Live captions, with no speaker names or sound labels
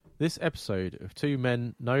This episode of Two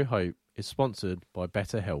Men No Hope is sponsored by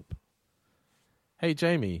BetterHelp. Hey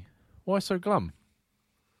Jamie, why so glum?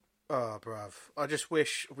 Oh, bruv. I just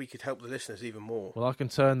wish we could help the listeners even more. Well, I can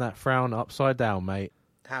turn that frown upside down, mate.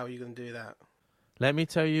 How are you going to do that? Let me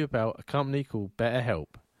tell you about a company called BetterHelp,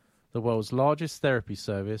 the world's largest therapy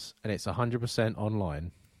service, and it's 100%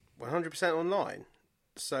 online. 100% online?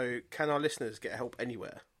 So can our listeners get help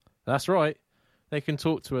anywhere? That's right. They can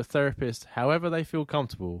talk to a therapist however they feel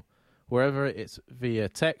comfortable, wherever it's via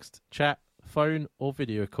text, chat, phone or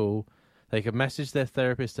video call. They can message their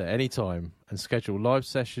therapist at any time and schedule live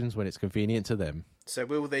sessions when it's convenient to them. So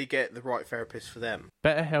will they get the right therapist for them?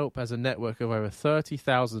 BetterHelp has a network of over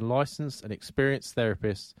 30,000 licensed and experienced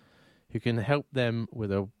therapists who can help them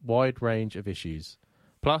with a wide range of issues.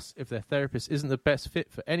 Plus, if their therapist isn't the best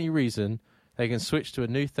fit for any reason, they can switch to a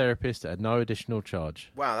new therapist at no additional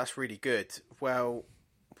charge. Wow, that's really good. Well,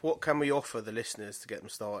 what can we offer the listeners to get them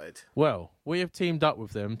started? Well, we have teamed up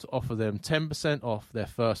with them to offer them 10% off their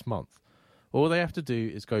first month. All they have to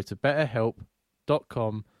do is go to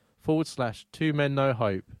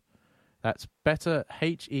betterhelp.com/2mennohope. That's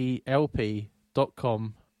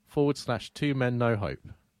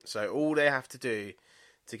betterhelp.com/2mennohope. So all they have to do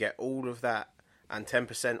to get all of that and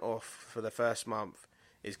 10% off for the first month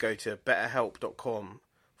is go to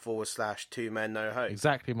betterhelp.com/2mennohope.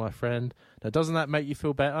 Exactly, my friend. Now, doesn't that make you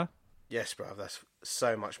feel better? Yes, bruv, that's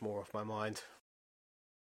so much more off my mind.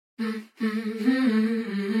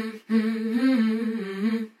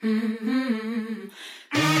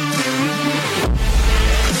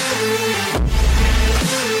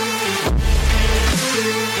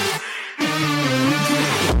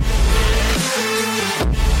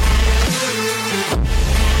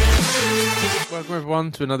 Welcome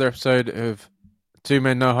everyone to another episode of Two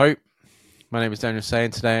Men No Hope. My name is Daniel Say,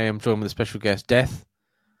 and today I'm joined with a special guest, Death.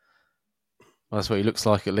 Well, that's what he looks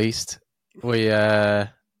like, at least.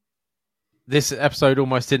 This episode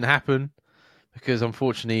almost didn't happen because,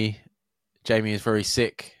 unfortunately, Jamie is very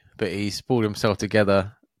sick, but he's pulled himself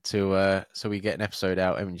together to so we get an episode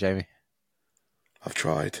out, haven't you, Jamie? I've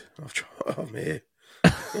tried. I'm here.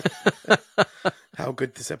 How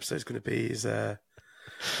good this episode's going to be is... I'm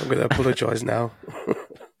going to apologise now.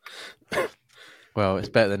 Well, it's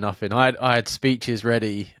better than nothing. I had speeches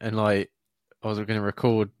ready, and I was going to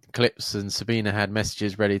record clips, and Sabina had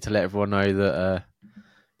messages ready to let everyone know that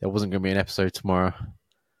there wasn't going to be an episode tomorrow.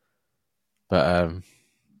 But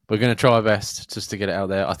we're going to try our best just to get it out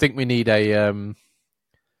there. I think we need a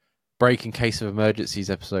break in case of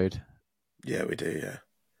emergencies episode. Yeah, we do. Yeah.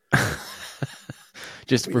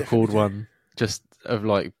 Just record one, just of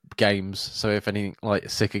like games. So if anything like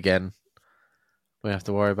sick again, we don't have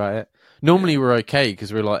to worry about it. Normally we're okay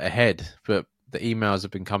because we're like ahead, but the emails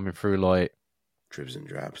have been coming through like dribs and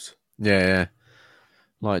drabs. Yeah,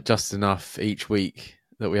 like just enough each week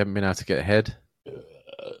that we haven't been able to get ahead.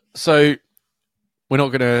 So we're not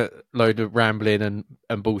going to load of rambling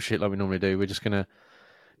and bullshit like we normally do. We're just going to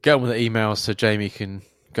get on with the emails so Jamie can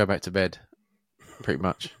go back to bed, pretty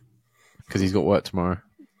much, because he's got work tomorrow.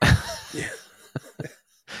 Yeah.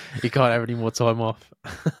 He can't have any more time off.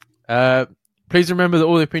 Please remember that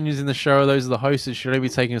all the opinions in the show are those of the hosts and should only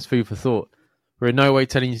be taken as food for thought. We're in no way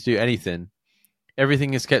telling you to do anything.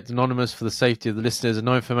 Everything is kept anonymous for the safety of the listeners and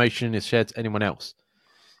no information is shared to anyone else.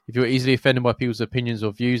 If you are easily offended by people's opinions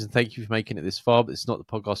or views, then thank you for making it this far, but it's not the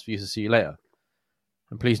podcast for you, so see you later.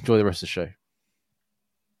 And please enjoy the rest of the show.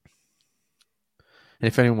 And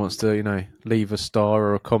if anyone wants to, leave a star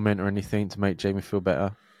or a comment or anything to make Jamie feel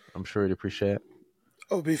better, I'm sure he'd appreciate it.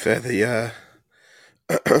 I'll be fair, the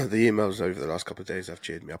emails over the last couple of days have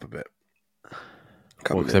cheered me up a bit.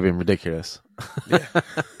 Because they've been ridiculous. Yeah.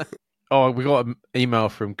 Oh, we got an email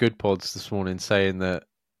from Good Pods this morning saying that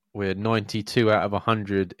we're 92 out of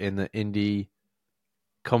 100 in the indie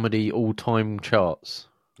comedy all-time charts.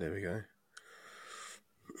 There we go.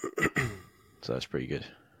 So that's pretty good.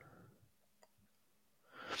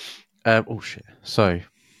 Oh, shit. So,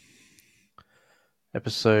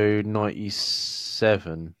 episode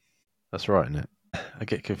 97. That's right, isn't it? I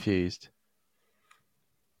get confused.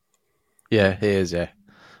 Yeah, it is, yeah.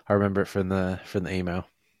 I remember it from the email.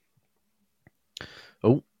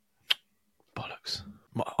 Oh, bollocks.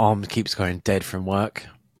 My arm keeps going dead from work.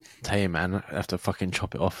 Tell you, man, I have to fucking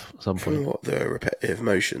chop it off at some point. From what, the repetitive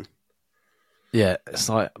motion? Yeah, it's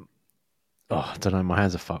like... Oh, I don't know, my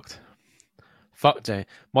hands are fucked. Fuck, Jay.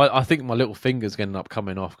 I think my little finger's going to end up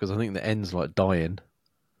coming off because I think the end's like dying.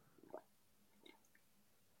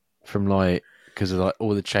 From like... Because of like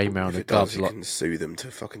all the chainmail and the gloves. You can sue them to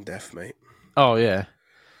fucking death, mate. Oh, yeah.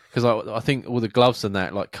 Because I think all the gloves and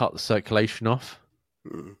that like cut the circulation off.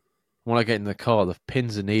 Mm. When I get in the car, the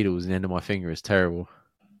pins and needles in the end of my finger is terrible.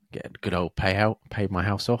 Get a good old payout, paid my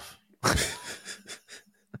house off.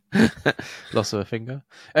 Loss of a finger.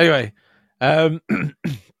 Anyway,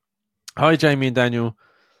 hi Jamie and Daniel.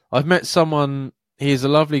 I've met someone, he is a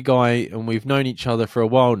lovely guy and we've known each other for a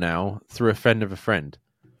while now through a friend of a friend.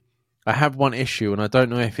 I have one issue and I don't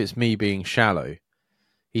know if it's me being shallow.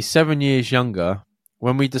 He's 7 years younger.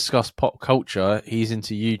 When we discuss pop culture, he's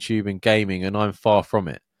into YouTube and gaming and I'm far from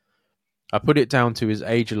it. I put it down to his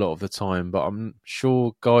age a lot of the time, but I'm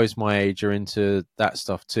sure guys my age are into that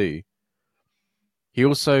stuff too. He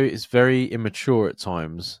also is very immature at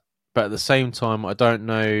times, but at the same time, I don't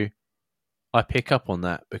know. I pick up on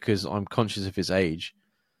that because I'm conscious of his age.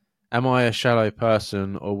 Am I a shallow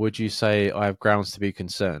person, or would you say I have grounds to be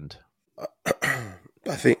concerned?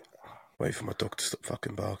 I think. Wait for my dog to stop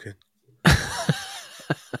fucking barking.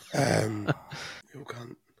 You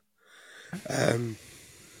can't.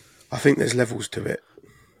 I think there's levels to it.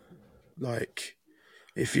 Like,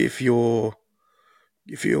 if you're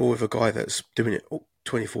with a guy that's doing it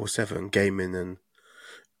 24/7, gaming and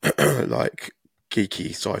like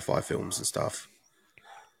geeky sci-fi films and stuff,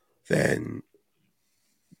 then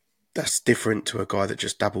that's different to a guy that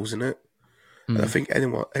just dabbles in it. And I think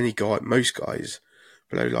most guys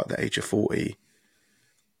below like the age of 40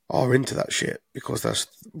 are into that shit because that's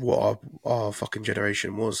what our fucking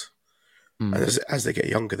generation was. And as they get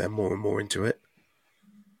younger, they're more and more into it.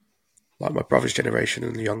 Like my brother's generation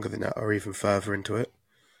and the younger than that are even further into it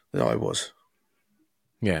than I was.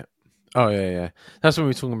 Yeah. Oh yeah. That's when we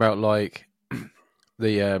were talking about like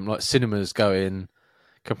the like cinemas going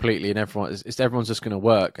completely, and everyone's just going to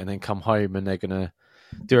work and then come home and they're going to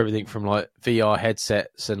do everything from like VR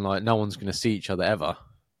headsets and like no one's going to see each other ever.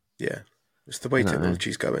 Yeah, it's the way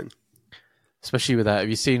technology's going. Especially with that, have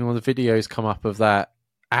you seen all the videos come up of that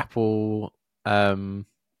Apple? What's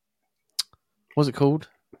it called?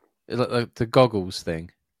 Like the goggles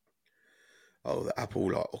thing. Oh, the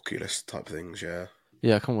Apple like Oculus type things, yeah.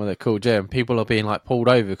 Yeah, I can't remember what they're called. Yeah, and people are being like pulled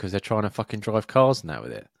over because they're trying to fucking drive cars and that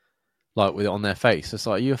with it, like with it on their face. It's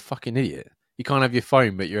like, you're a fucking idiot. You can't have your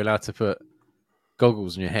phone, but you're allowed to put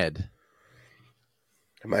goggles on your head.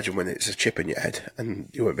 Imagine when it's a chip in your head and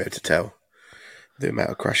you won't be able to tell the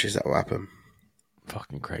amount of crashes that will happen.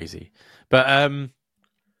 Fucking crazy. But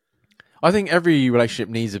I think every relationship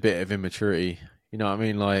needs a bit of immaturity. You know what I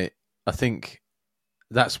mean? Like, I think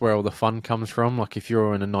that's where all the fun comes from. Like, if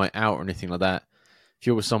you're on a night out or anything like that, if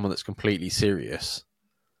you're with someone that's completely serious,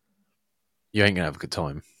 you ain't gonna have a good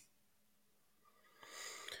time.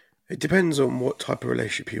 It depends on what type of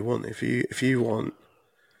relationship you want. If you want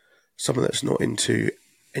someone that's not into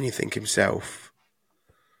anything himself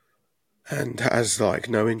and has like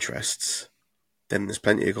no interests, then there's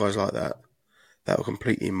plenty of guys like that will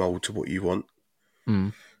completely mould to what you want.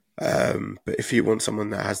 But if you want someone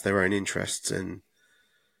that has their own interests and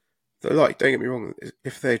like, don't get me wrong,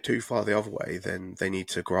 if they're too far the other way, then they need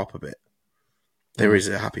to grow up a bit. There is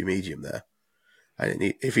a happy medium there, and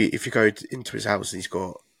if you go into his house and he's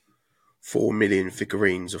got 4 million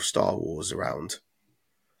figurines of Star Wars around,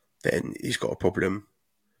 then he's got a problem.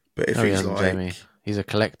 But if he's like, Jamie, he's a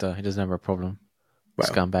collector, he doesn't have a problem. Well,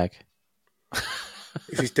 scumbag.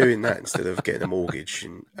 If he's doing that instead of getting a mortgage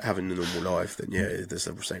and having a normal life, then yeah, there's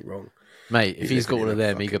something wrong. Mate, if he's got all of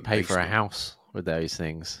them, he could pay for a house with those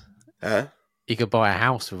things. He could buy a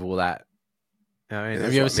house with all that. You know what I mean? Yeah,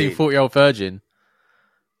 have you ever seen 40-Year-Old Virgin?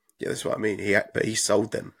 Yeah, that's what I mean. But he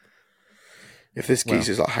sold them. If this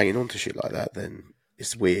geezer's like hanging on to shit like that, then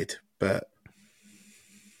it's weird. But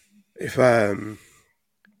if the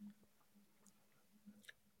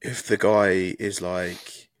guy is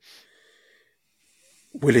like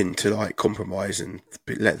willing to like compromise and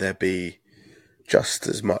let there be just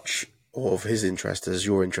as much of his interest as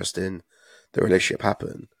your interest in the relationship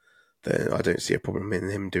happen, then I don't see a problem in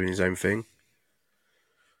him doing his own thing.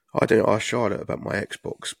 I don't ask Charlotte about my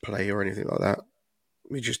Xbox play or anything like that.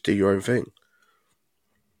 You just do your own thing.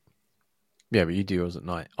 Yeah, but you do yours at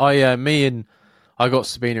night. I got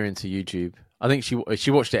Sabina into YouTube. I think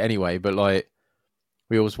she watched it anyway, but like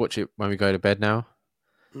we always watch it when we go to bed now.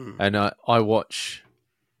 And I watch.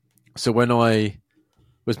 So when I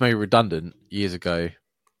was made redundant years ago,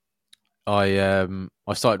 I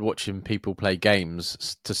started watching people play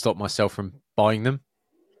games to stop myself from buying them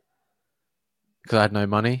because I had no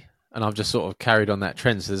money, and I've just sort of carried on that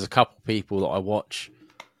trend. So there's a couple of people that I watch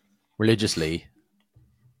religiously,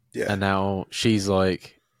 and now she's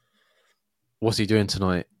like, "What's he doing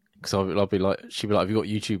tonight?" Because I'll be like, she'll be like, "Have you got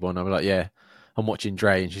YouTube on?" I'll be like, "Yeah, I'm watching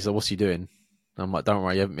Dre," and she's like, "What's he doing?" And I'm like, "Don't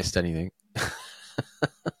worry, you haven't missed anything."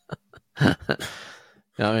 You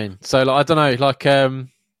know what I mean? So like, I don't know, like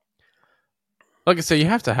like I say, you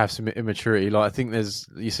have to have some immaturity. Like I think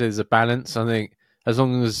you said there's a balance. I think as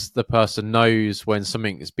long as the person knows when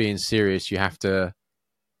something is being serious, you have to,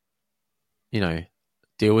 you know,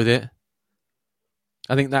 deal with it.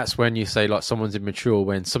 I think that's when you say like someone's immature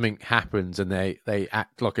when something happens and they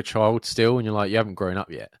act like a child still, and you're like, you haven't grown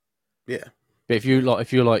up yet. Yeah. But if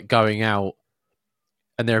you're like going out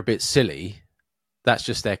and they're a bit silly, that's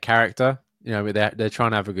just their character. You know, they're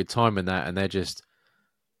trying to have a good time in that, and they're just,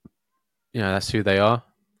 you know, that's who they are.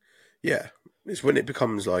 Yeah. It's when it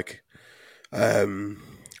becomes like,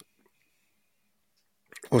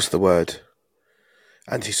 what's the word?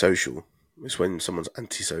 Antisocial. It's when someone's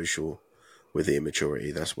antisocial with the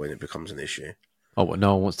immaturity. That's when it becomes an issue. Oh, well,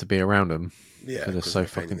 no one wants to be around them Yeah, because they're because so they're a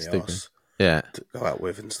pain in fucking the stupid. ass Yeah, to go out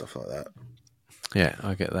with and stuff like that. yeah,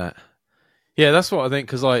 I get that. Yeah, that's what I think.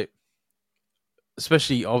 Because like,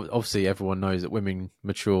 especially obviously, everyone knows that women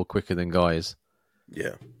mature quicker than guys.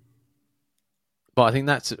 Yeah. But I think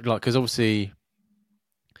that's like because obviously,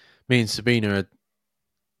 me and Sabina,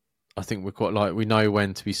 I think we're quite like we know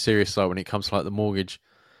when to be serious. Like when it comes to like the mortgage,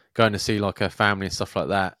 going to see like her family and stuff like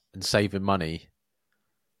that, and saving money.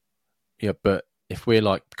 Yeah, but if we're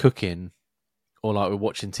like cooking or like we're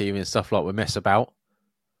watching TV and stuff, like we mess about.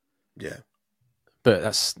 Yeah. But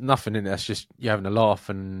that's nothing in it. That's just you having a laugh,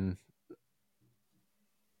 and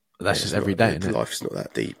Yeah, that's just every day, isn't it? life's not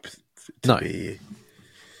that deep to No. be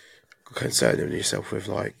concerning yourself with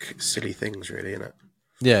like silly things, really, isn't it?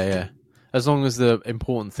 Yeah, yeah. As long as the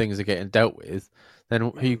important things are getting dealt with,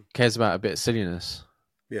 then who cares about a bit of silliness?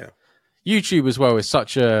 Yeah. YouTube as well is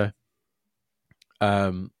such a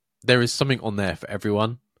there is something on there for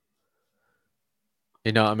everyone.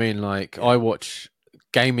 You know what I mean? Like Yeah. I watch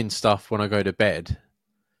gaming stuff when I go to bed.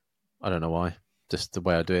 I don't know why, just the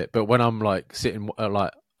way I do it. But when I'm like sitting,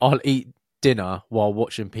 like I'll eat dinner while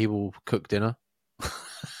watching people cook dinner.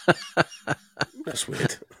 That's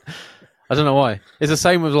weird. I don't know why. It's the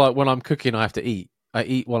same with like when I'm cooking, I have to eat. I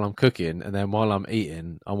eat while I'm cooking, and then while I'm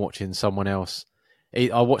eating, I'm watching someone else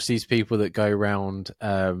eat. I watch these people that go around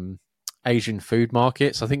Asian food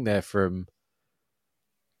markets. I think they're from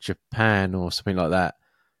Japan or something like that.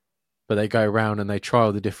 But they go around and they try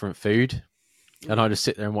all the different food, and I just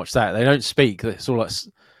sit there and watch that. They don't speak. It's all like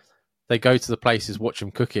they go to the places, watch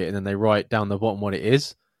them cook it, and then they write down the bottom what it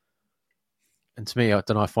is. And to me, I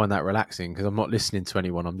don't know. I find that relaxing because I'm not listening to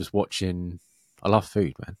anyone. I'm just watching. I love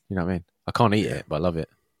food, man. You know what I mean? I can't eat Yeah. it, but I love it.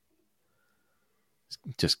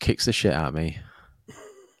 It just kicks the shit out of me.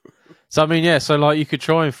 So I mean, yeah. So like, you could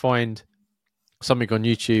try and find something on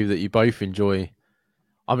YouTube that you both enjoy.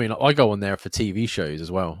 I mean, I go on there for TV shows as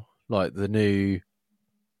well, like the new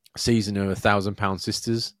season of £1,000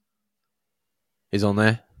 Sisters is on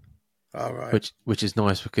there, All right. which is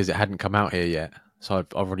nice because it hadn't come out here yet. So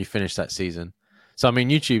I've already finished that season. So I mean,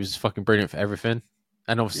 YouTube is fucking brilliant for everything,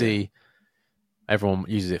 and obviously everyone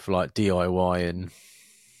uses it for like DIY and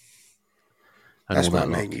That's all my that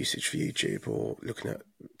main lot. usage for YouTube or looking at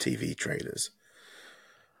TV trailers.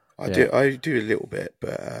 I Yeah. do a little bit,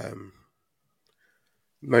 but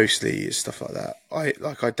mostly it's stuff like that.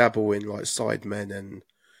 I dabble in like Sidemen and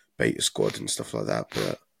Beta Squad and stuff like that,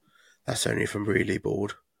 but that's only if I'm really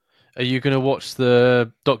bored. Are you going to watch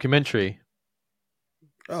the documentary?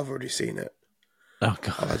 I've already seen it. Oh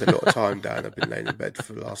I've had a lot of god. time down. I've been laying in bed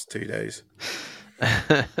for the last 2 days.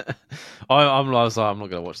 I was like, I'm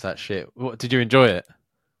not going to watch that shit. What, did you enjoy it?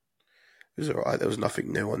 It was alright. There was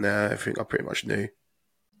nothing new on there. Everything I pretty much knew.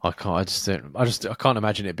 I can't. I can't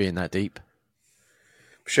imagine it being that deep.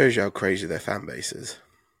 Shows you how crazy their fan base is.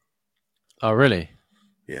 Oh really?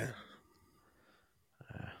 Yeah.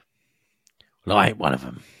 Well, I ain't one of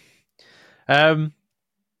them.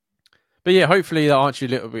 But yeah, hopefully that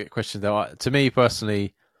answered you a little bit of questions though. To me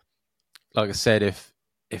personally, like I said, if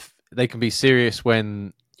they can be serious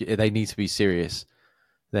when they need to be serious,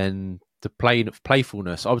 then the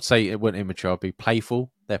playfulness, I would say it wouldn't immature, I'd be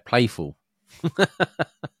playful. They're playful.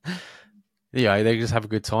 Yeah, they just have a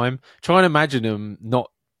good time. Try and imagine them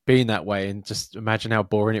not being that way and just imagine how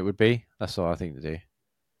boring it would be. That's what I think to do.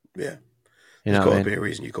 Yeah. You There's know got what I to mean? be a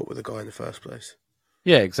reason you got with the guy in the first place.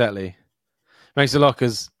 Yeah, exactly. Makes a lot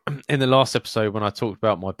because in the last episode when I talked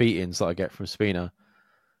about my beatings that I get from Spina,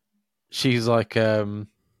 she's like,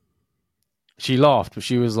 she laughed, but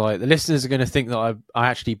she was like, the listeners are going to think that I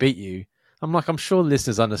actually beat you. I'm like, I'm sure the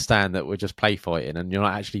listeners understand that we're just play fighting and you're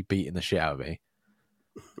not actually beating the shit out of me.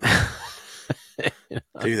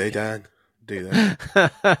 Do they, Dan? Do they?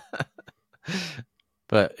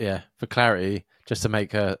 But yeah, for clarity, just to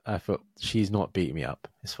make her, I thought she's not beating me up.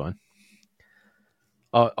 It's fine.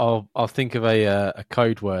 I'll think of a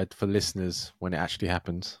code word for listeners when it actually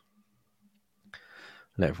happens.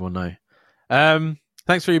 Let everyone know.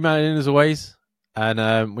 Thanks for emailing in as always,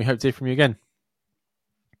 and we hope to hear from you again.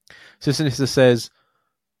 So Sinister says,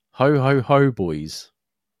 "Ho ho ho, boys."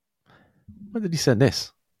 When did he send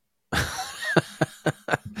this?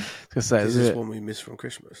 Say, is this one we missed from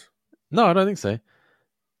Christmas? No, I don't think so.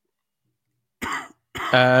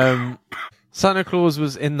 Santa Claus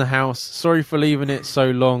was in the house. Sorry for leaving it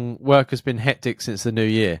so long. Work has been hectic since the new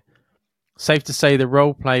year. Safe to say the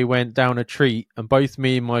role play went down a treat, and both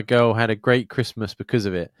me and my girl had a great Christmas because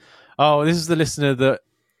of it. Oh, this is the listener that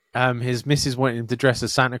his missus wanted him to dress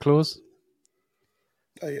as Santa Claus.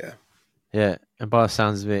 Oh, yeah. Yeah, and by the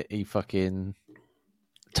sounds of it, he fucking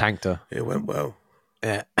tanked her. It went well.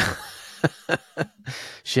 Yeah.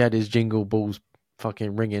 She had his jingle balls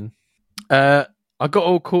fucking ringing. I got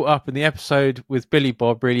all caught up in the episode with Billy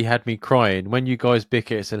Bob really had me crying. When you guys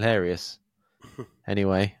bicker, it's hilarious.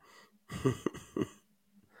 Anyway.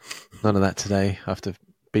 None of that today. I have to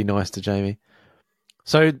be nice to Jamie.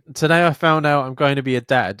 So today I found out I'm going to be a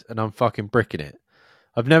dad and I'm fucking bricking it.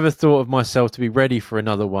 I've never thought of myself to be ready for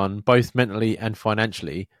another one, both mentally and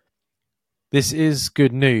financially. This is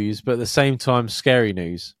good news, but at the same time scary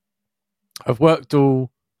news. I've worked out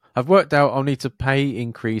I'll need to pay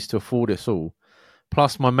increase to afford this all,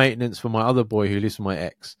 plus my maintenance for my other boy who lives with my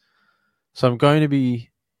ex. So I'm going to be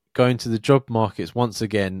going to the job markets once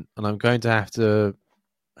again, and I'm going to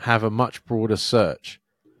have a much broader search.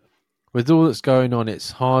 With all that's going on,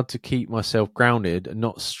 it's hard to keep myself grounded and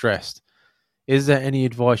not stressed. Is there any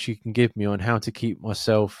advice you can give me on how to keep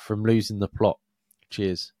myself from losing the plot?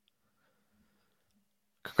 Cheers.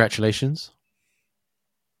 Congratulations.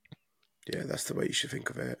 Yeah, that's the way you should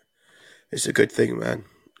think of it. It's a good thing, man.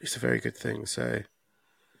 It's a very good thing. So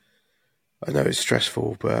I know it's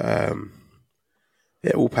stressful, but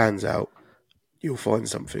it all pans out. You'll find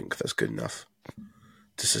something that's good enough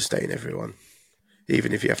to sustain everyone,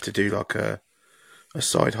 even if you have to do like a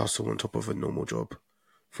side hustle on top of a normal job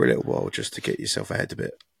for a little while just to get yourself ahead a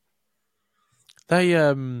bit. They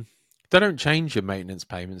don't change your maintenance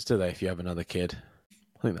payments, do they, if you have another kid?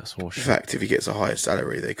 I think that's horseshit. In fact, if he gets a higher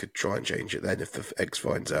salary, they could try and change it then if the ex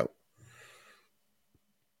finds out.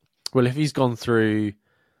 Well, if he's gone through,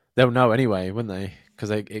 they'll know anyway, wouldn't they?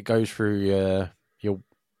 Because it goes through your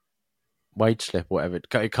wage slip or whatever.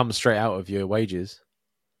 It comes straight out of your wages.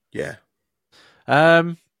 Yeah.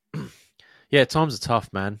 Yeah, times are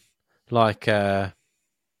tough, man. Like, there's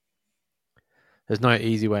no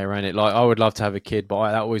easy way around it. Like, I would love to have a kid,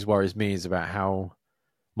 but that always worries me is about how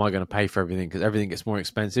am I going to pay for everything, because everything gets more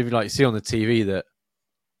expensive. Like, you see on the TV that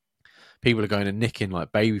people are going and nicking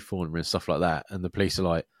like baby formula and stuff like that, and the police are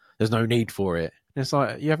like, there's no need for it. And it's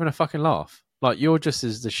like, you're having a fucking laugh. Like, you're just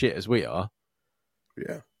as the shit as we are.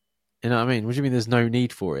 Yeah. You know what I mean? What do you mean there's no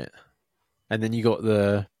need for it? And then you got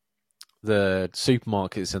the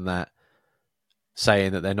supermarkets and that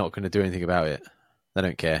saying that they're not going to do anything about it. They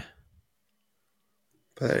don't care.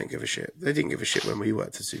 But they don't give a shit. They didn't give a shit when we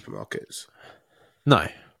worked at supermarkets. No.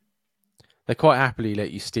 They quite happily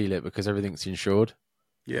let you steal it because everything's insured.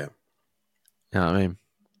 Yeah. You know what I mean?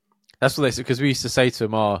 That's what they said, because we used to say to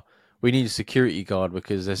them, we need a security guard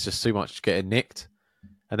because there's just too much getting nicked.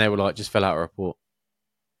 And they were like, just fill out a report.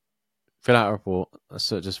 Fill out a report.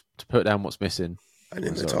 So just to put down what's missing. And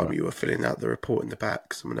in the time you were filling out the report in the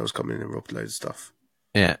back, someone else come in and robbed loads of stuff.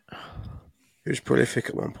 Yeah. It was prolific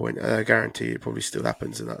at one point. I guarantee it probably still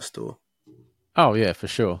happens in that store. Oh, yeah, for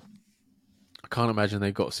sure. I can't imagine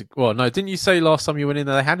they've got... Well, no, didn't you say last time you went in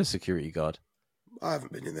there they had a security guard? I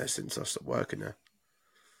haven't been in there since I stopped working there.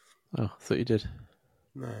 Oh, I thought you did.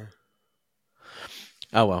 No.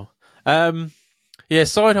 Oh, well. Yeah,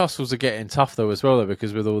 side hustles are getting tough, though, as well, though,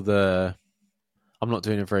 because with all the... I'm not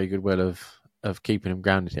doing a very good will of keeping them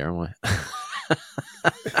grounded here, am I?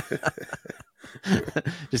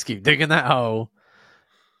 Just keep digging that hole.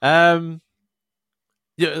 Yeah,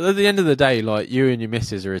 at the end of the day, like, you and your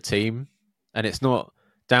missus are a team, and it's not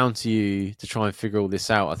down to you to try and figure all this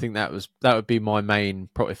out. I think that would be my main...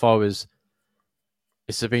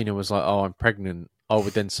 If Sabina was like, oh, I'm pregnant, I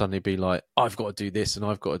would then suddenly be like, I've got to do this and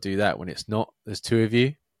I've got to do that, when it's not. There's two of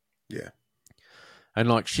you. Yeah. And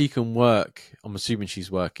like, she can work, I'm assuming she's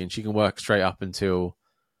working, she can work straight up until,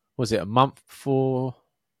 was it a month before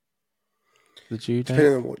the due date?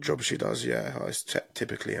 Depending on what job she does, yeah. It's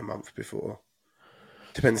typically a month before.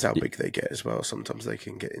 Depends how big they get as well. Sometimes they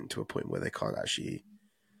can get into a point where they can't actually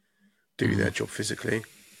do their job physically.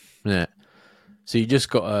 Yeah. So you just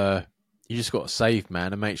got to save,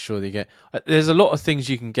 man, and make sure they get... There's a lot of things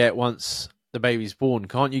you can get once the baby's born.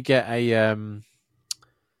 Can't you get a...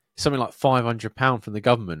 something like £500 from the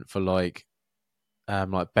government for like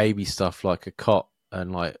baby stuff, like a cot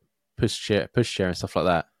and like pushchair and stuff like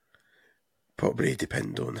that? Probably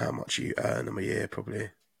depend on how much you earn a year. Probably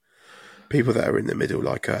people that are in the middle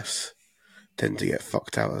like us tend to get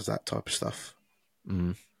fucked out as that type of stuff.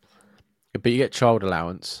 Mm. But you get child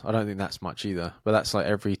allowance. I don't think that's much either. But that's like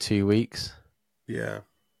every 2 weeks, Yeah.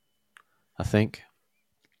 I think.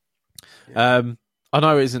 Yeah. I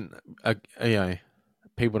know it isn't,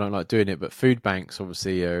 people don't like doing it, but food banks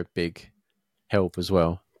obviously are a big help as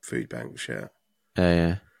well. Food banks, yeah.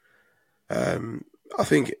 Yeah. I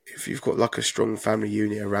think if you've got like a strong family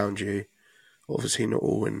unit around you, obviously not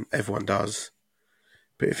all and everyone does,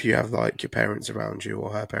 but if you have like your parents around you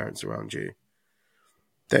or her parents around you,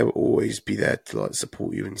 they will always be there to like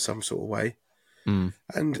support you in some sort of way. Mm.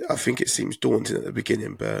 And I think it seems daunting at the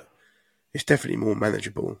beginning, but it's definitely more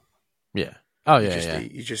manageable. Yeah. Oh, You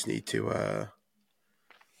yeah, just yeah. need to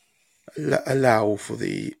allow for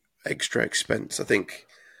the extra expense. I think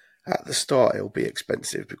at the start it'll be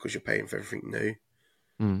expensive because you're paying for everything new.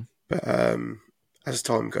 Mm. But as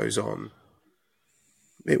time goes on,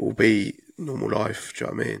 it will be normal life. Do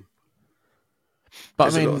you know what I mean? But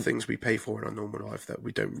There's I a lot of mean, things we pay for in our normal life that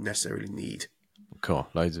we don't necessarily need. cool,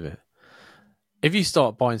 loads of it. If you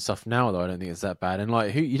start buying stuff now, though, I don't think it's that bad. And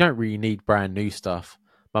like, you don't really need brand new stuff.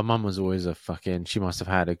 My mum was always she must have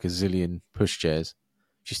had a gazillion pushchairs.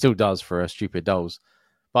 She still does for her stupid dolls.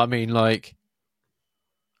 But I mean, like,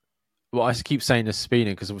 what I keep saying to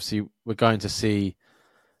Sabina, because obviously we're going to see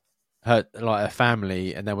her, like, her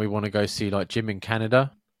family, and then we want to go see like Jim in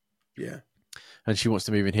Canada, Yeah, and she wants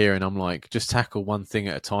to move in here, and I'm like, just tackle one thing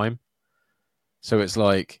at a time. So it's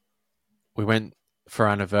like we went for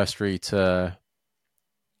our anniversary to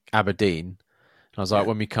Aberdeen, and I was like, yeah,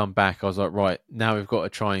 when we come back, I was like, right, now we've got to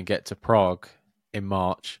try and get to Prague in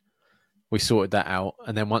March. We sorted that out,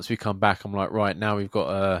 and then once we come back, I'm like, right, now we've got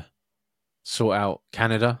to sort out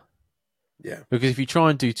Canada. yeah. Because if you try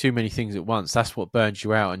and do too many things at once, that's what burns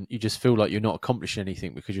you out, and you just feel like you're not accomplishing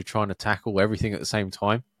anything because you're trying to tackle everything at the same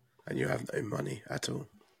time. And you have no money at all.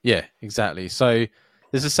 Yeah, exactly. So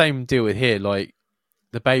there's the same deal with here. Like,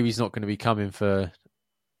 the baby's not going to be coming for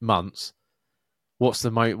months. What's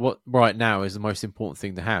what right now is the most important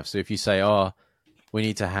thing to have? So if you say, "Oh, we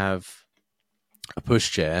need to have a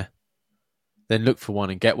pushchair," then look for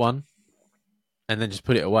one and get one, and then just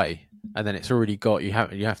put it away, and then it's already got. You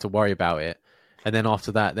have to worry about it, and then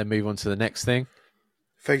after that, then move on to the next thing.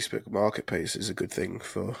 Facebook Marketplace is a good thing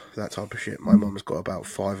for that type of shit. My mum's got about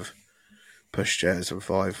 5 pushchairs and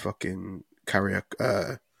 5 fucking carrier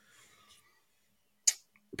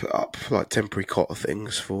put up like temporary cot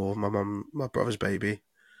things for my brother's baby.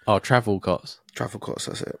 Oh, travel cots. Travel cots,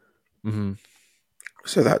 that's it. Mm-hmm.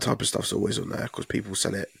 So that type of stuff's always on there because people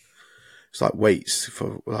sell it. It's like weights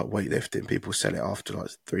for like weightlifting. People sell it after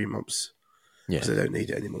like 3 months because they don't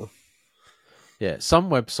need it anymore. Yeah. Some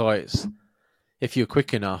websites, if you're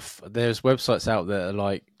quick enough, there's websites out there that are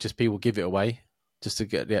like just people give it away just to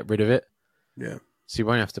get rid of it. Yeah. So you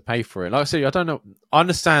won't have to pay for it. Like I said, I don't know. I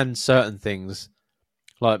understand certain things.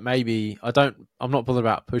 Like maybe I'm not bothered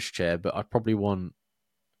about pushchair, but I probably want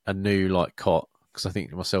a new like cot because I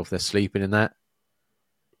think to myself they're sleeping in that.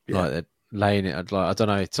 Yeah. Like they're laying it. I don't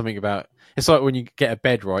know, something about. It's like when you get a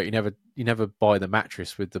bed, right? You never buy the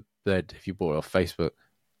mattress with the bed if you bought it off Facebook.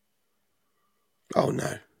 Oh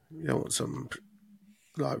no, you don't want some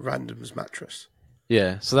like random's mattress.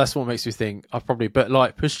 Yeah, so that's what makes me think but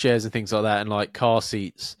like pushchairs and things like that, and like car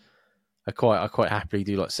seats, I quite happily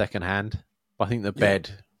do like second hand. But I think the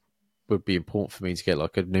bed would be important for me to get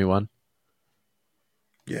like a new one.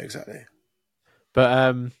 Yeah, exactly.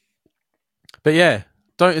 But yeah,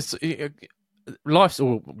 life's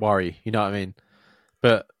all worry, you know what I mean?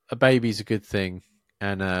 But a baby's a good thing,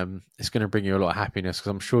 and it's going to bring you a lot of happiness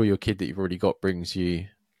because I'm sure your kid that you've already got brings you.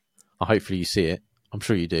 Hopefully, you see it. I'm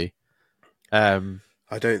sure you do.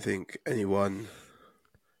 I don't think anyone,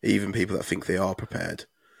 even people that think they are prepared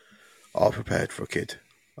for a kid.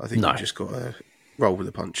 I think you've just got to roll with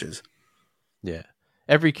the punches. Yeah,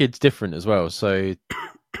 every kid's different as well. So,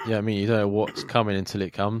 yeah, I mean, you don't know what's coming until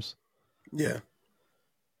it comes. Yeah,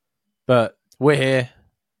 but we're here.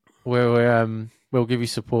 We'll give you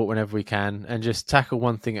support whenever we can, and just tackle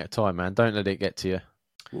one thing at a time, man. Don't let it get to you.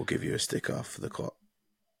 We'll give you a sticker for the cot.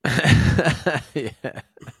 Yeah.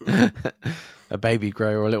 A baby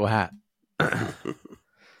grow or a little hat.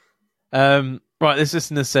 Right, this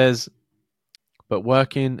listener says, but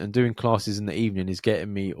working and doing classes in the evening is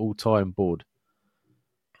getting me all time bored.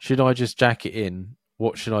 Should I just jack it in?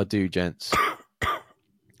 What should I do, gents?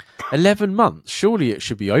 11 months. Surely it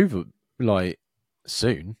should be over, like,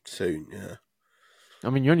 soon. Soon, yeah. I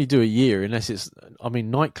mean, you only do a year unless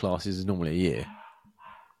night classes is normally a year.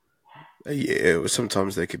 A year.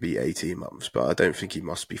 Sometimes they could be 18 months, but I don't think he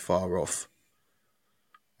must be far off.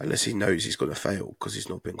 unless he knows he's going to fail because he's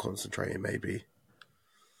not been concentrating. Maybe.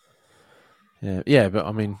 Yeah, but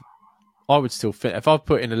I mean, I would still fit if I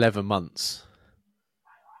put in 11 months.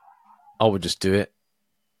 I would just do it.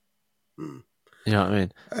 Mm. You know what I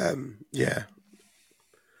mean? Yeah.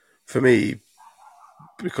 For me,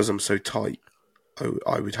 because I'm so tight,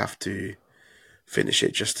 I would have to finish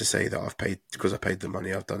it just to say that I've paid, because I paid the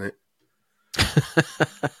money, I've done it.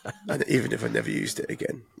 And even if I never used it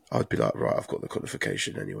again, I'd be like, right, I've got the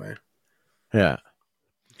qualification anyway. Yeah.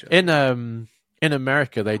 Do you know what I In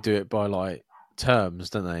America, they do it by like terms,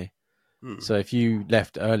 don't they? mean? So if you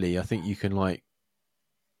left early, I think you can like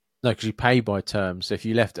no, because you pay by terms. So if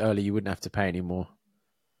you left early, you wouldn't have to pay anymore.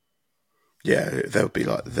 Yeah, they'll be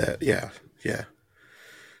like that. Yeah, yeah.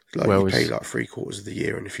 Like you pay Whereas, like 3/4 of the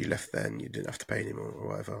year, and if you left then, you didn't have to pay anymore or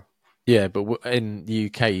whatever. yeah, but in the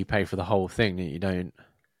UK, you pay for the whole thing. You don't.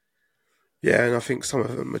 Yeah, and I think some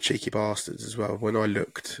of them are cheeky bastards as well. When I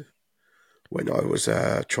was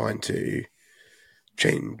trying to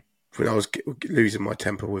change, when I was losing my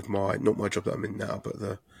temper with not my job that I'm in now,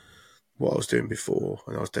 but what I was doing before,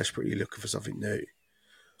 and I was desperately looking for something new.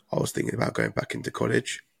 I was thinking about going back into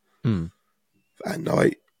college Mm. at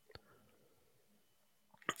night,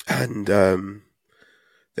 and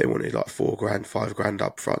they wanted like 4 grand, 5 grand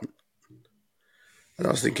up front, and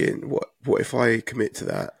I was thinking, what if I commit to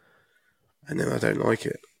that and then I don't like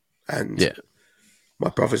it? And Yeah, my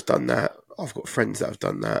brother's done that. I've got friends that have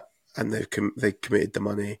done that, and they committed the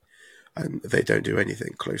money, and they don't do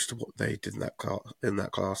anything close to what they did in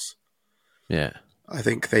that class. yeah. I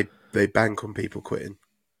think they bank on people quitting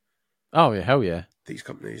Oh yeah, hell yeah. these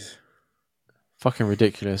companies. Fucking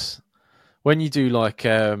ridiculous. When you do like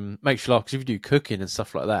make sure, because if you do cooking and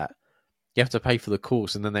stuff like that, you have to pay for the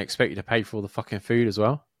course, and then they expect you to pay for all the fucking food as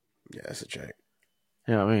well. Yeah, that's a joke.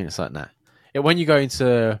 You know what I mean? It's like nah. When you go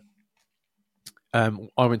into, I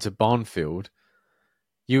went to Barnfield.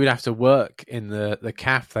 You would have to work in the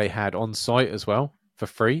cafe they had on site as well for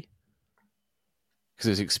free because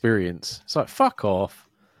it's experience. It's like fuck off,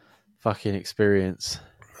 fucking experience.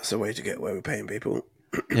 That's a way to get away with paying people.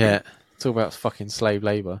 Yeah, talk about fucking slave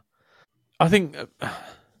labor. I think,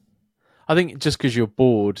 I think just because you're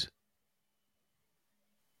bored.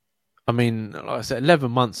 I mean, like I said, 11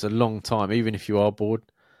 months is a long time, even if you are bored.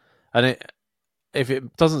 And if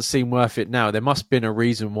it doesn't seem worth it now, there must have been a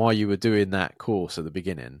reason why you were doing that course at the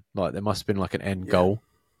beginning. Like there must have been like an end Yeah, goal.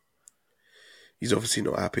 he's obviously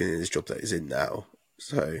not happy in his job that he's in now,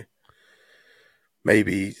 so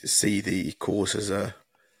maybe see the course as a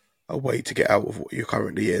way to get out of what you're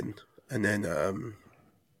currently in, and then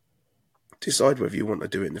decide whether you want to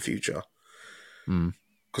do it in the future. Mm.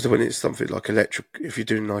 Because when it's something like electric, if you're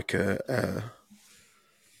doing like learning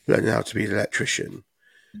how to be an electrician,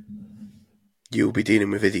 you'll be dealing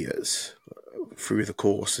with idiots through the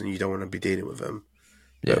course, and you don't want to be dealing with them.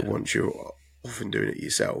 But Yeah, once you're often doing it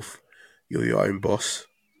yourself, you're your own boss.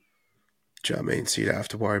 Do you know what I mean? So you don't have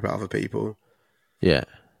to worry about other people. yeah,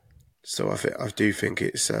 So I do think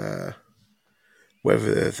it's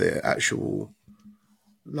whether the actual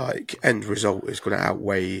like end result is going to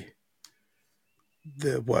outweigh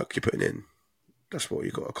the work you're putting in. That's what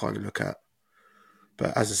you've got to kind of look at.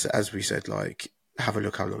 But as we said, like have a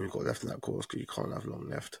look how long you've got left in that course, because you can't have long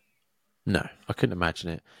left. no, I couldn't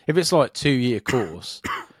imagine it. If it's like 2 year course,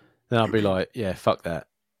 then I'll be like, yeah, fuck that.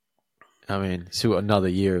 I mean, still got another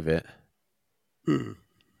year of it. Mm.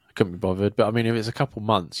 I couldn't be bothered. But I mean, if it's a couple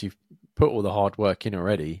months, you've put all the hard work in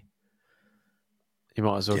already. You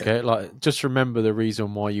might as well Yeah, get it. Like, just remember the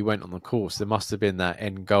reason why you went on the course. There must have been that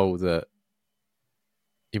end goal that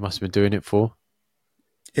you must have been doing it for,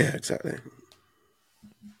 yeah, exactly.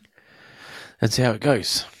 and see how it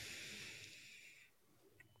goes.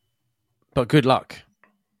 But good luck.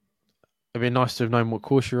 It'd be nice to have known what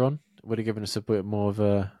course you're on. Would have given us a bit more of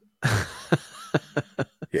a.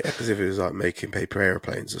 Yeah, because if it was like making paper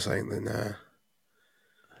airplanes or something, then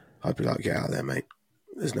I'd be like, get out of there, mate.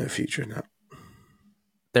 There's no future in that.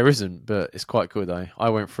 There isn't, but it's quite good though. I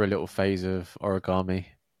went for a little phase of origami,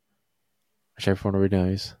 which everyone already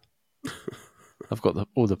knows. I've got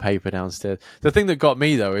all the paper downstairs. The thing that got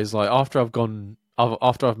me though is like after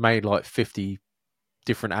I've made like 50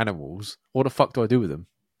 different animals, what the fuck do I do with them?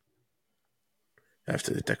 You have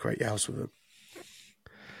to decorate your house with them.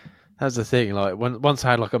 That's the thing. Like once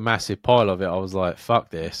I had like a massive pile of it, I was like, fuck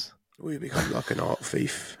this. Or you become like an art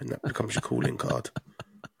thief, and that becomes your calling card.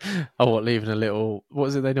 Oh, what, leaving a little, what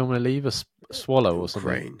is it they normally leave? A swallow or something?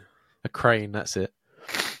 Crane. A crane, that's it.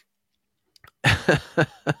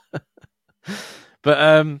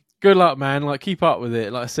 But good luck, man. Like, keep up with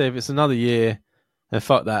it. Like I say, if it's another year, And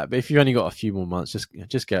fuck that. But if you've only got a few more months,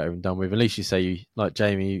 just get it over and done with. At least you say you, like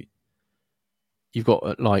Jamie, you've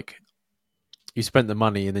got like, you spent the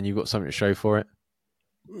money and then you've got something to show for it.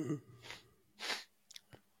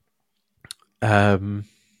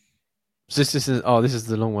 So this is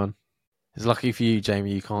the long one. It's lucky for you,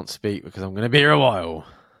 Jamie, you can't speak because I'm going to be here a while.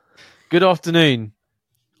 Good afternoon.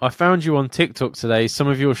 I found you on TikTok today. Some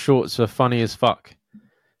of your shorts were funny as fuck.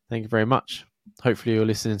 Thank you very much. Hopefully you're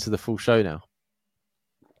listening to the full show now.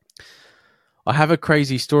 I have a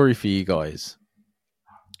crazy story for you guys.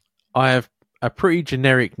 I have a pretty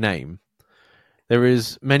generic name. There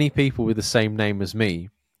is many people with the same name as me,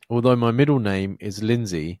 although my middle name is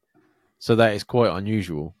Lindsay, so that is quite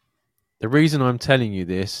unusual. The reason I'm telling you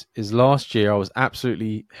this is last year I was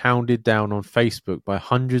absolutely hounded down on Facebook by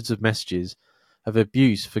hundreds of messages of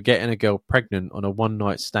abuse for getting a girl pregnant on a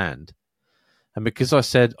one-night stand. And because I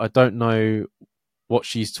said I don't know what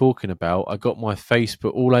she's talking about, I got my face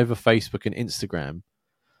put all over Facebook and Instagram.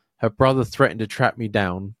 Her brother threatened to track me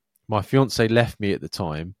down. My fiance left me at the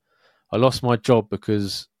time. I lost my job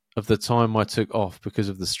because of the time I took off because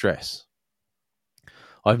of the stress.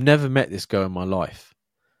 I've never met this girl in my life.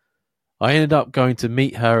 I ended up going to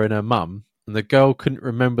meet her and her mum, and the girl couldn't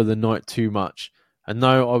remember the night too much, and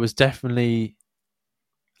thought I was definitely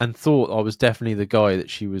the guy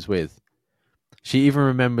that she was with. She even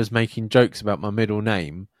remembers making jokes about my middle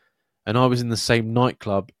name, and I was in the same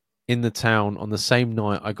nightclub in the town on the same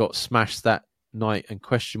night I got smashed that night and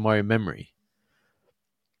questioned my own memory.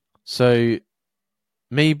 So,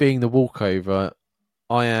 me being the walkover,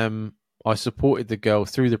 I supported the girl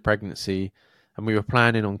through the pregnancy, and we were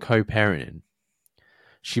planning on co-parenting.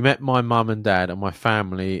 She met my mum and dad and my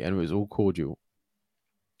family, and it was all cordial.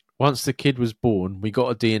 Once the kid was born, we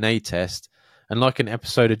got a DNA test, and like an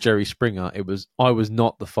episode of Jerry Springer, I was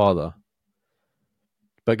not the father.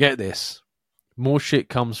 But get this, more shit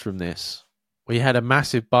comes from this. We had a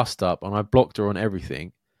massive bust up, and I blocked her on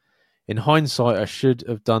everything. In hindsight, I should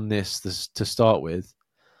have done this to start with.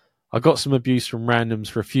 I got some abuse from randoms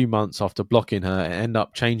for a few months after blocking her and ended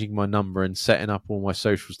up changing my number and setting up all my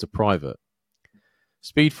socials to private.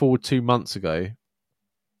 Speed forward 2 months ago,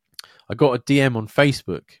 I got a DM on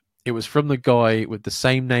Facebook. It was from the guy with the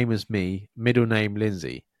same name as me, middle name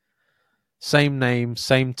Lindsay. Same name,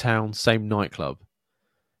 same town, same nightclub.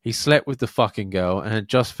 He slept with the fucking girl and had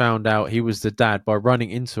just found out he was the dad by running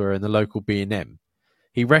into her in the local B&M.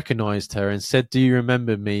 He recognised her and said, "Do you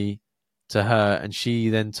remember me?" to her, and she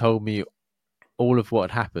then told me all of what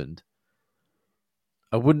had happened.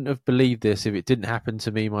 I wouldn't have believed this if it didn't happen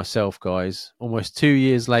to me myself, guys. Almost 2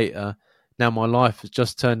 years later, now my life has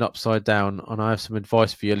just turned upside down, and I have some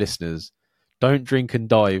advice for your listeners. Don't drink and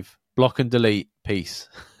dive. Block and delete. Peace.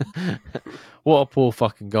 What a poor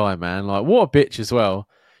fucking guy, man. Like, what a bitch as well.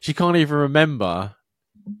 She can't even remember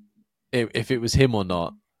if it was him or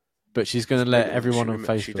not, but she's going to let everyone on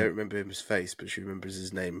Facebook... She don't remember his face, but she remembers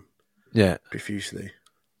his name. Yeah. Profusely.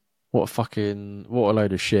 What a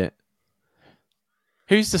load of shit.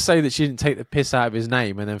 Who's to say that she didn't take the piss out of his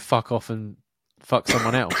name and then fuck off and fuck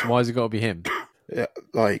someone else? Why has it got to be him? Yeah,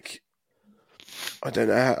 like, I don't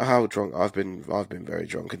know how drunk I've been. I've been very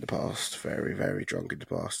drunk in the past. Very, very drunk in the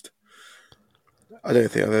past. I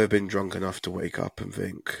don't think I've ever been drunk enough to wake up and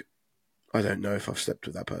think, I don't know if I've slept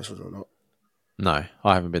with that person or not. No,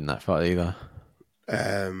 I haven't been that far either.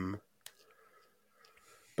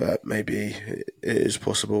 But maybe it is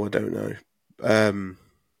possible. I don't know.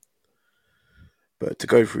 But to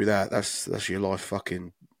go through that's your life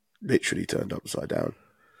fucking literally turned upside down.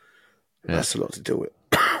 Yeah. That's a lot to deal with.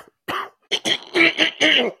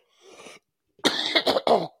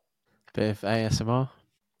 Bit of ASMR.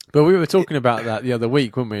 But we were talking about that the other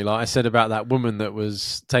week, weren't we? Like I said about that woman that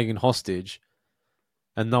was taken hostage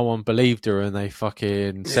and no one believed her and they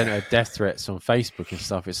fucking sent her death threats on Facebook and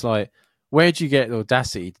stuff. It's like, where'd you get the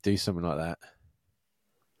audacity to do something like that?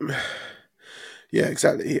 Yeah,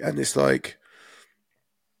 exactly. And it's like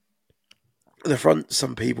the front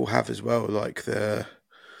some people have as well, like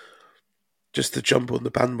just to jump on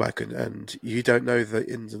the bandwagon, and you don't know the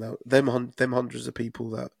ins and outs. Them hundreds of people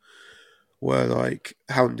that were like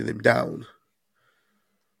hounding him down,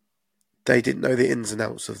 they didn't know the ins and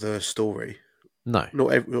outs of the story. No. Not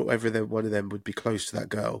every one of them would be close to that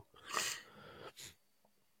girl.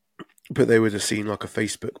 But they would have seen like a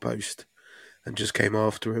Facebook post and just came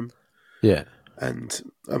after him. Yeah. And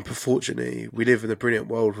unfortunately, we live in a brilliant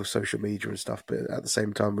world with social media and stuff, but at the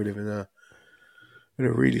same time, we live in a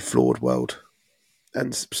really flawed world.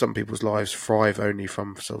 And some people's lives thrive only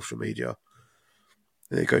from social media.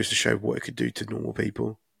 And it goes to show what it could do to normal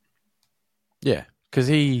people. Yeah, because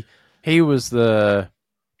he was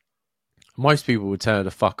most people would tell her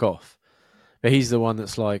to fuck off. But he's the one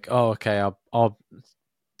that's like, oh, okay, I'll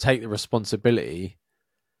take the responsibility.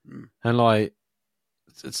 Mm. And like,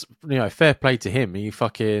 it's fair play to him.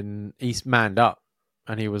 He's manned up,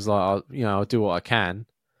 and he was like, I'll do what I can.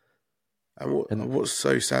 And what's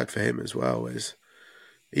so sad for him as well is,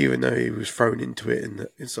 even though he was thrown into it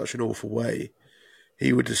in such an awful way,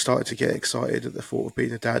 he would have started to get excited at the thought of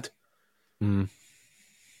being a dad. Mm.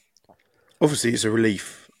 Obviously, it's a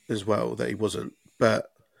relief as well that he wasn't,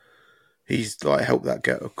 but he's like helped that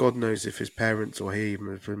girl. God knows if his parents or he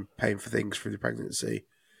have been paying for things through the pregnancy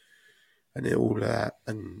and all of that,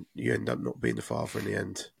 and you end up not being the father in the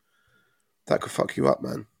end. That could fuck you up,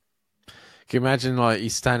 man. Can you imagine like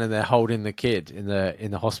he's standing there holding the kid in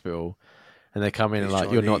the hospital, and they come in and like,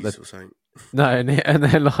 Chinese you're not the or something. no, and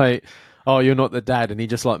they're like, oh, you're not the dad, and he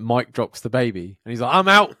just like mic drops the baby, and he's like, I'm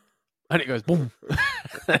out, and it goes boom,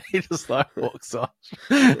 and he just like walks off.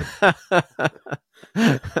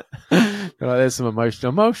 Like, there's some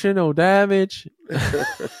emotional damage.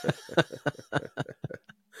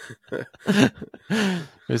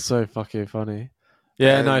 It's so fucking funny.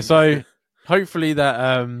 Yeah, no. So hopefully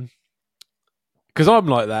that because I'm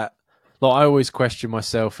like that. Like I always question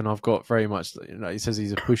myself, and I've got very much. He says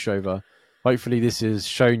he's a pushover. Hopefully, this has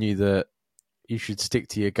shown you that you should stick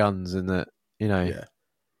to your guns, and that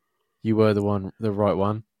you were the right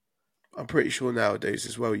one. I'm pretty sure nowadays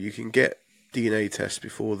as well you can get DNA tests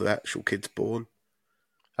before the actual kid's born.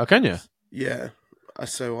 Oh, can you? Yeah.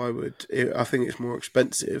 So I think it's more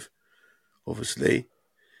expensive, obviously,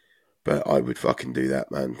 but I would fucking do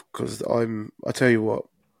that, man. Because I tell you what,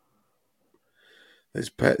 there's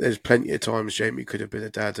plenty of times Jamie could have been a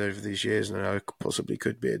dad over these years, and I possibly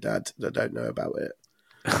could be a dad. I don't know about it,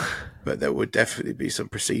 but there would definitely be some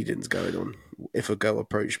proceedings going on if a girl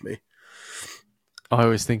approached me. I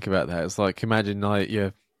always think about that. It's like, imagine like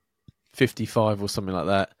you're 55 or something like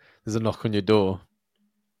that. There's a knock on your door,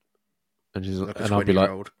 and I'll be like,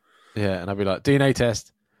 yeah, and I'll be like, DNA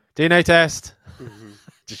test, mm-hmm.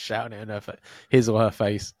 Just shouting it in his or her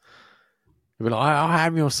face. He'll be like, I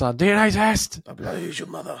am your son. DNA test. I'll be like, who's your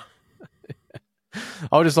mother?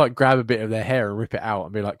 I'll just like grab a bit of their hair and rip it out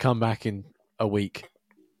and be like, come back in a week.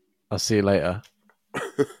 I'll see you later.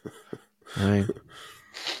 I mean,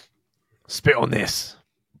 spit on this.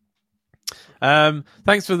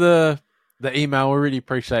 Thanks for the email. We really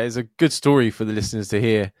appreciate it. It's a good story for the listeners to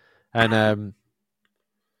hear. And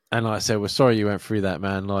like I said, we're sorry you went through that,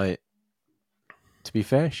 man. Like, to be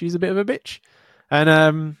fair, she's a bit of a bitch.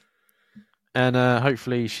 And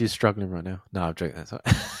hopefully she's struggling right now. No, I'm joking. That's right.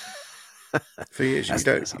 Thing is,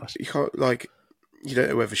 you can't like, you don't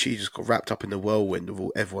know whether she just got wrapped up in the whirlwind of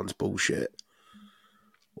everyone's bullshit,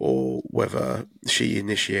 or whether she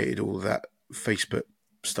initiated all that Facebook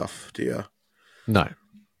stuff. Do you? No.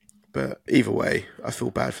 But either way, I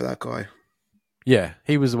feel bad for that guy. Yeah,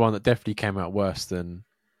 he was the one that definitely came out worse than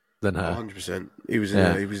her. 100%. He was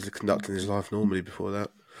conducting his life normally before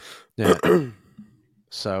that. Yeah.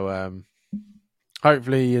 So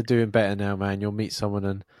hopefully you're doing better now, man. You'll meet someone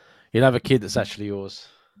and you'll have a kid that's actually yours,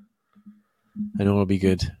 and all will be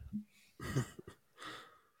good.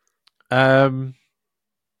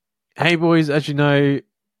 Hey boys, as you know,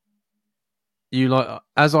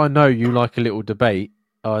 I know you like a little debate.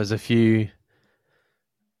 There's a few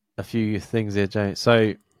things here, Jay.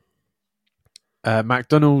 So,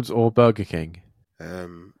 McDonald's or Burger King?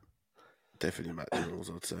 Definitely McDonald's,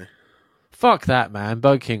 I'd say. Fuck that, man.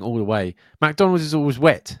 Burger King all the way. McDonald's is always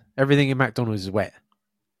wet. Everything in McDonald's is wet.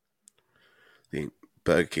 I think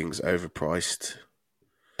Burger King's overpriced.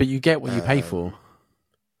 But you get what you pay for.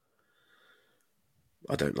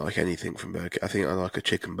 I don't like anything from Burger King. I think I like a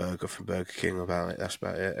chicken burger from Burger King. That's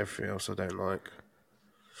about it. Everything else I don't like.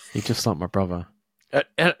 You're just like my brother.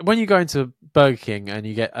 When you go into Burger King and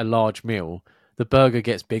you get a large meal, the burger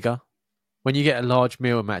gets bigger. When you get a large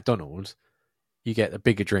meal at McDonald's, you get a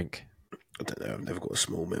bigger drink. I don't know. I've never got a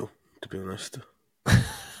small meal, to be honest. I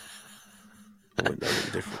wouldn't know what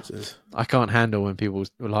the difference is. I can't handle when people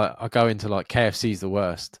like. I go into like KFC's the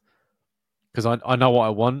worst because I know what I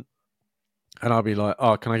want, and I'll be like,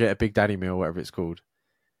 "Oh, can I get a Big Daddy meal, whatever it's called?"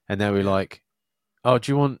 And they'll be like, "Oh,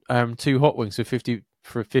 do you want 2 hot wings for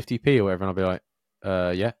 50p or whatever?" And I'll be like,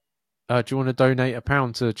 "Yeah." Do you want to donate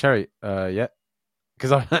 £1 to charity? Yeah.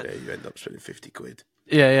 Because you end up spending 50 quid.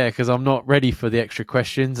 Yeah, because I'm not ready for the extra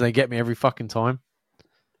questions. They get me every fucking time.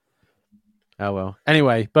 Oh well.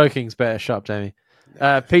 Anyway, Burger King's better. Shut up, Jamie.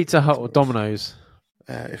 Pizza Hut or Domino's?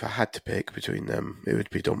 If I had to pick between them, it would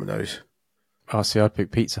be Domino's. Oh, see, I'd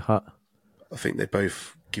pick Pizza Hut. I think they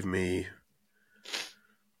both give me.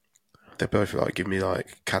 They both give me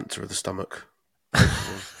like cancer of the stomach.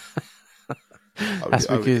 That's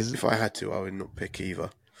because if I had to, I would not pick either.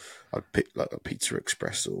 I'd pick like a Pizza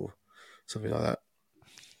Express or something like that.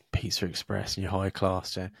 Pizza Express and you're high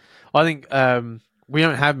class, yeah. I think we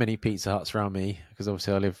don't have many Pizza Huts around me because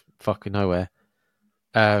obviously I live fucking nowhere.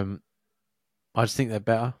 I just think they're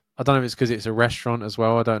better. I don't know if it's because it's a restaurant as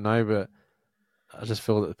well. I don't know, but I just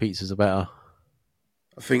feel that the pizzas are better.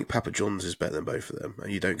 I think Papa John's is better than both of them,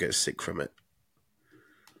 and you don't get sick from it.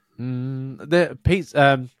 The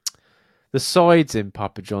pizza, the sides in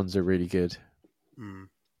Papa John's are really good,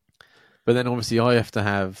 but then obviously I have to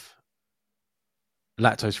have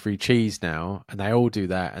lactose-free cheese now, and they all do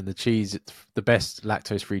that. And the best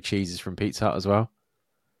lactose-free cheese is from Pizza Hut as well.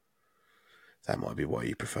 That might be why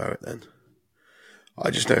you prefer it then. I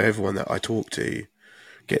just know everyone that I talk to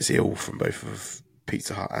gets ill from both of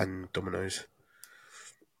Pizza Hut and Domino's.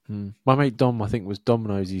 My mate Dom, I think, was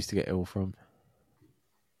Domino's he used to get ill from.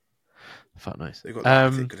 Fuck knows. They've got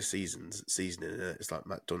that particular seasoning in it. It's like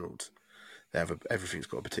McDonald's. Everything's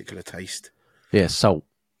got a particular taste. Yeah, salt.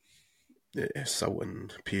 Yeah, salt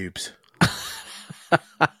and pubes.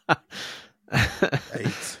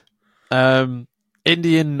 AIDS.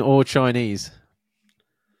 Indian or Chinese?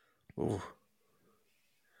 Oh,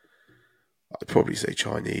 I'd probably say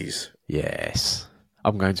Chinese. Yes.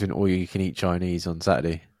 I'm going to an all-you-can-eat Chinese on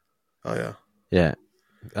Saturday. Oh, yeah? Yeah.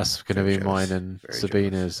 That's going to be jealous. mine and Very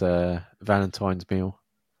Sabina's Valentine's meal.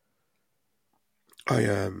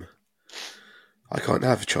 I can't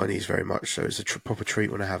have Chinese very much, so it's a proper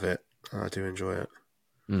treat when I have it. I do enjoy it.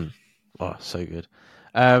 Oh, so good.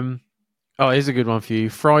 Here's a good one for you.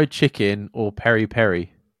 Fried chicken or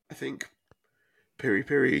peri-peri? I think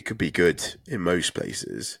peri-peri could be good in most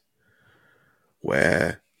places,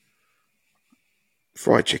 where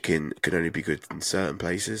fried chicken can only be good in certain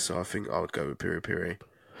places, so I think I would go with peri-peri.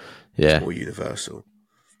 Yeah. It's more universal.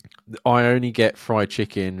 I only get fried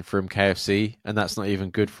chicken from KFC, and that's not even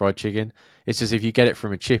good fried chicken. It's just if you get it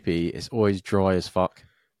from a chippy, it's always dry as fuck.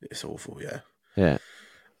 It's awful, yeah. Yeah.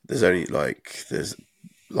 There's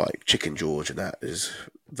Chicken George, and that is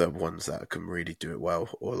the ones that can really do it well,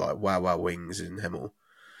 or like Wow Wow Wings in Hemel.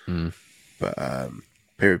 But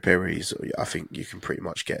peri-peris, I think you can pretty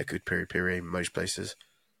much get a good peri-peri in most places.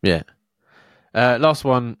 Yeah. Last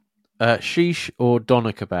one, shish or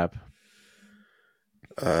doner kebab?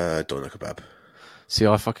 Doner kebab. See,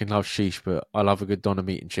 I fucking love shish, but I love a good doner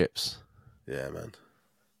meat and chips. Yeah, man.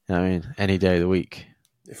 You know what I mean, any day of the week.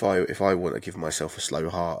 If I want to give myself a slow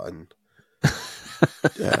heart and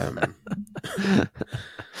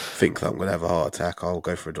think that I'm going to have a heart attack, I'll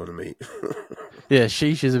go for a doner meat. Yeah,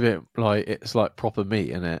 shish is a bit like, it's like proper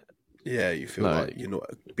meat, isn't it? Yeah, you feel like you're not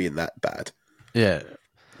being that bad. Yeah.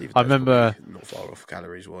 Even I remember not far off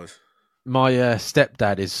calories wise. My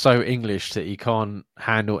stepdad is so English that he can't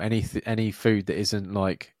handle any food that isn't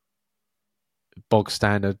like bog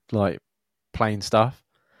standard, like plain stuff.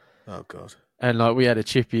 Oh God! And like we had a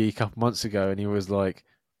chippy a couple months ago, and he was like,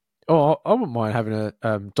 "Oh, I wouldn't mind having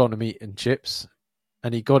a doner meat and chips."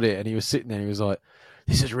 And he got it, and he was sitting there, and he was like,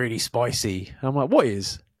 "This is really spicy." And I'm like, "What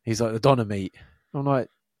is?" He's like, "The doner meat." I'm like,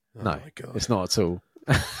 "No, it's not at all."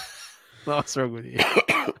 What's wrong with you?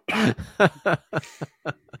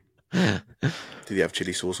 Did he have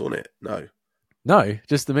chili sauce on it? No. No,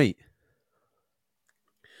 just the meat.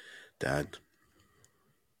 Dad.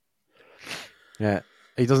 Yeah.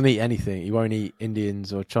 He doesn't eat anything. He won't eat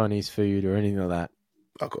Indians or Chinese food or anything like that.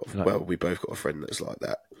 We both got a friend that's like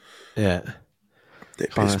that. Yeah.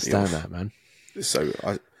 It Can't pissed me understand off. that, man. So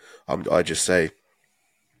I just say,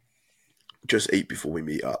 just eat before we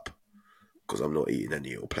meet up, because I'm not eating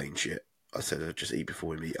any or plain shit. I said I'd just eat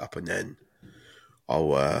before we meet up, and then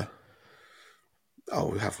I'll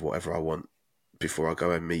have whatever I want before I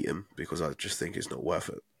go and meet him, because I just think it's not worth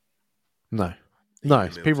it. No,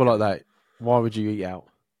 people like that. Why would you eat out?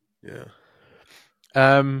 Yeah.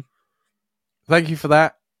 Thank you for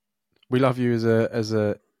that. We love you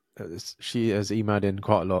she has emailed in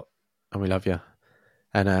quite a lot, and we love you.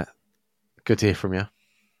 And good to hear from you.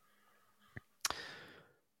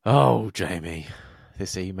 Oh, Jamie,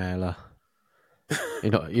 this emailer.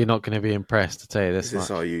 You're not going to be impressed, to tell you this. Is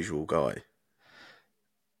this our usual guy?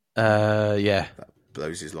 Yeah. That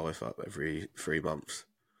blows his life up every 3 months.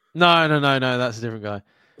 No, that's a different guy.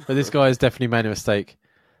 But this guy has definitely made a mistake.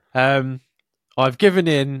 I've given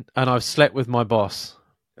in and I've slept with my boss.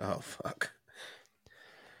 Oh, fuck.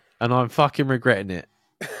 And I'm fucking regretting it.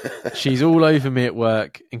 She's all over me at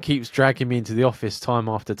work and keeps dragging me into the office time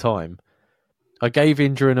after time. I gave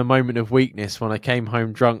in during a moment of weakness when I came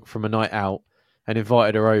home drunk from a night out and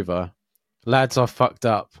invited her over. Lads, I fucked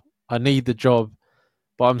up. I need the job,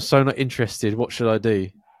 but I'm so not interested. What should I do?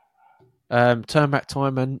 turn back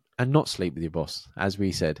time and not sleep with your boss, as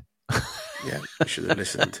we said. Yeah, you should have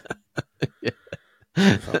listened. Yeah. Should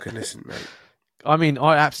have fucking listened, mate. I mean,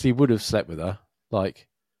 I absolutely would have slept with her, like,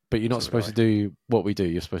 but you're not So would supposed I. to do what we do.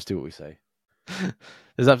 You're supposed to do what we say.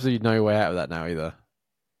 There's absolutely no way out of that now either.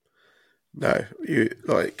 No, you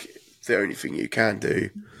like the only thing you can do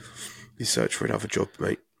is search for another job,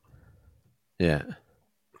 mate. Yeah.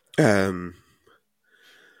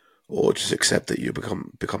 Or just accept that you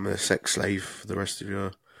become a sex slave for the rest of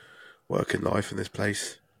your working life in this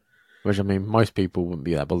place. Which, I mean, most people wouldn't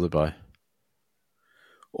be that bothered by.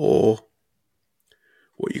 Or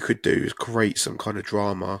what you could do is create some kind of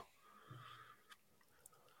drama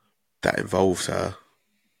that involves her,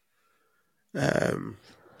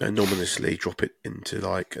 anonymously drop it into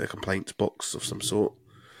like a complaints box of some sort,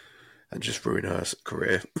 and just ruin her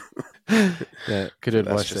career. Yeah, good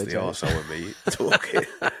advice. That's just the arsehole of me talking.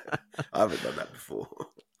 I haven't done that before.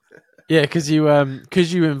 Yeah, because you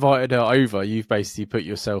invited her over, you've basically put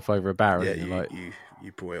yourself over a barrel. Yeah,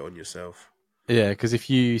 you brought it on yourself. Yeah, because if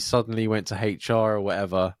you suddenly went to HR or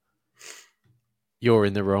whatever, you're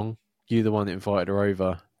in the wrong. You're the one that invited her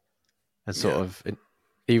over, and sort of,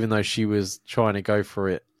 even though she was trying to go for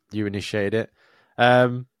it, you initiated it.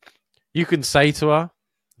 You can say to her,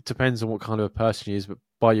 it depends on what kind of a person she is, but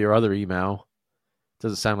by your other email,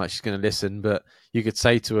 doesn't sound like she's going to listen. But you could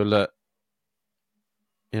say to her, look,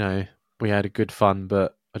 you know, we had a good fun,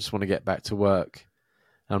 but I just want to get back to work.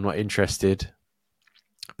 I'm not interested.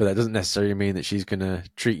 But that doesn't necessarily mean that she's going to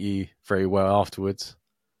treat you very well afterwards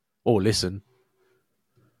or listen.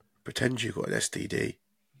 Pretend you got an STD.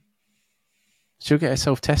 She'll get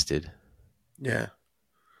herself tested. Yeah.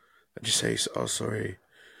 And just say, oh, sorry,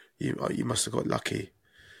 you must have got lucky,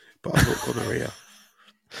 but I've got gonorrhea.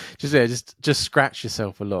 Just scratch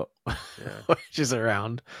yourself a lot. Yeah. While she's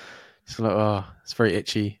around. It's like, oh, it's very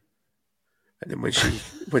itchy. And then when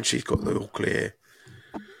she's got the all clear,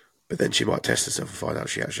 but then she might test herself and find out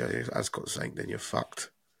she actually has got something, then you're fucked.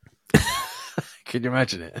 Can you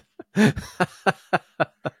imagine it?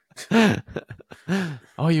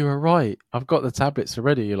 Oh, you were right. I've got the tablets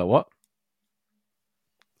already. You're like, what?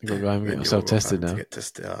 You've got to go home and get yourself tested now. Get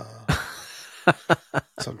tested.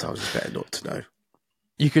 Sometimes it's better not to know.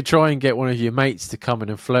 You could try and get one of your mates to come in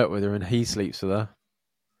and flirt with her and he sleeps with her.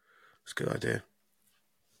 It's a good idea.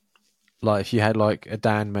 Like if you had like a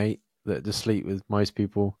Dan mate that just sleep with most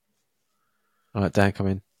people. All right, Dan, come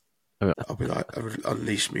in. I'll be like,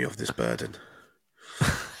 unleash me of this burden.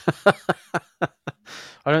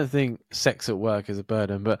 I don't think sex at work is a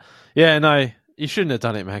burden, but yeah, no, you shouldn't have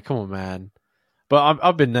done it, man. Come on, man. But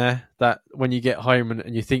I've been there. That when you get home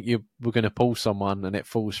and you think you were going to pull someone and it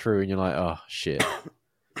falls through, and you're like, oh shit.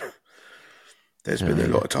 There's been a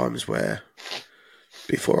lot of times where,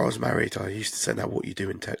 before I was married, I used to send out what you do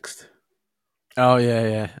in text. Oh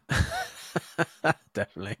yeah.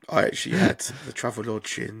 Definitely. I actually had the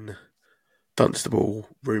Travelodge in Dunstable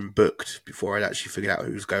room booked before I'd actually figured out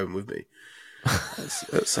who was going with me.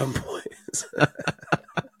 At some point.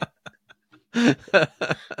 I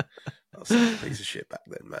was a piece of shit back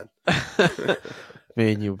then, man.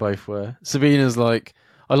 Me and you both were. Sabina's like,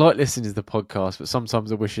 I like listening to the podcast, but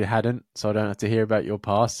sometimes I wish you hadn't, so I don't have to hear about your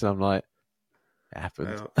past. And I'm like, it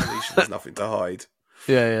happened. Well, at least there's nothing to hide.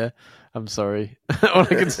 Yeah. I'm sorry. All I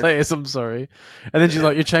can say is I'm sorry. And then she's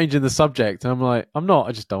like, you're changing the subject. And I'm like, I'm not.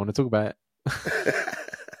 I just don't want to talk about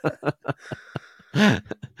it.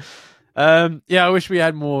 Yeah, I wish we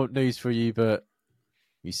had more news for you, but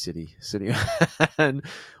you silly. And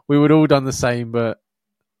we would all done the same, but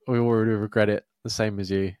we already regret it the same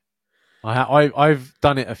as you. I've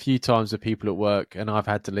done it a few times with people at work, and I've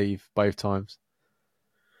had to leave both times.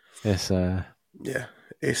 Yes. Yeah,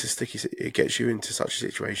 it's a sticky. It gets you into such a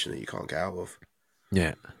situation that you can't get out of.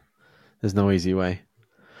 Yeah, there's no easy way.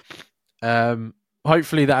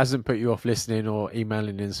 Hopefully that hasn't put you off listening or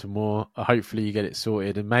emailing in some more. Hopefully you get it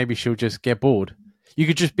sorted, and maybe she'll just get bored. You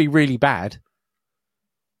could just be really bad,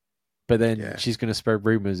 but then she's going to spread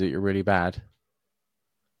rumors that you're really bad.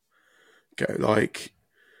 Go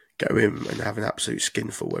in and have an absolute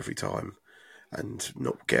skinful every time, and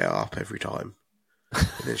not get up every time. And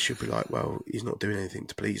then she'll be like, well, he's not doing anything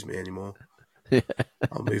to please me anymore. Yeah.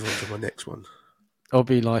 I'll move on to my next one. I'll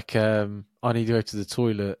be like, I need to go to the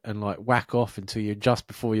toilet and like whack off until you're just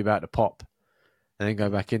before you're about to pop, and then go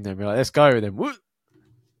back in there and be like, let's go. And then whoop,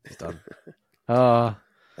 it's done.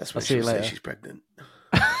 That's when she'll say she's pregnant.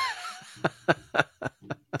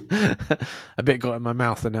 A bit got in my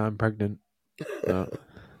mouth and now I'm pregnant.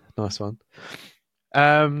 Nice one.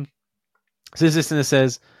 So this listener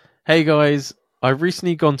says, hey guys, I've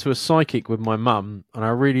recently gone to a psychic with my mum and I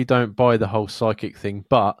really don't buy the whole psychic thing,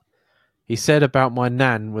 but He said about my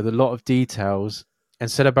nan with a lot of details and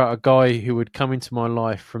said about a guy who would come into my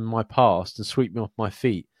life from my past and sweep me off my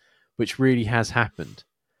feet, which really has happened.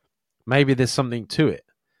 Maybe there's something to it.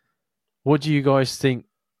 What do you guys think?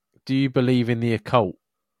 Do you believe in the occult?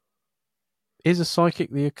 Is a psychic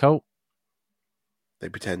the occult? They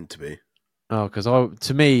pretend to be. Oh, because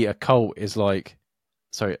to me, a cult is like,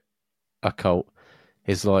 sorry, a cult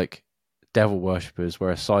is like devil worshippers,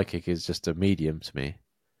 where a psychic is just a medium to me.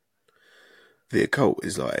 The occult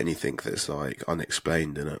is like anything that's like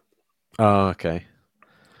unexplained, in it. Oh, okay.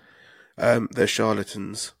 They're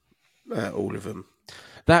charlatans, all of them.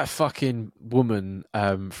 That fucking woman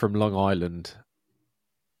from Long Island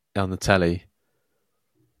on the telly.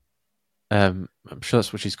 I'm sure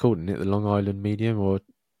that's what she's called, isn't it? The Long Island medium, or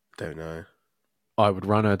Don't know. I would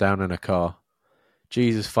run her down in a car.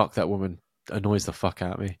 Jesus, fuck, that woman annoys the fuck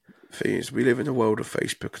out of me. Thing is, we live in a world of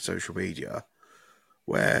Facebook and social media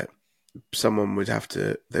where someone would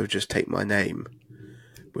they would just take my name.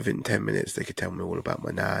 Within 10 minutes, they could tell me all about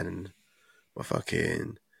my nan and my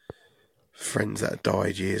fucking friends that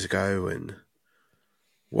died years ago and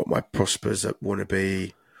what my prospers want to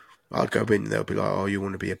be. I'd go in, they'll be like, oh, you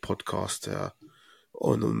want to be a podcaster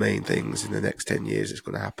on the main things in the next 10 years, it's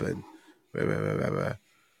going to happen.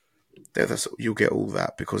 You'll get all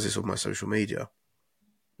that because it's on my social media.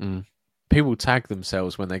 Mm. People tag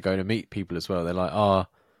themselves when they go to meet people as well. They're like,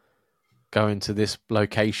 going to this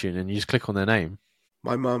location, and you just click on their name.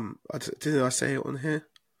 My mum, didn't I say it on here?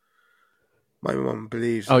 My mum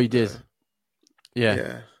believes. Oh, you did?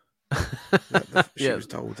 Yeah. She was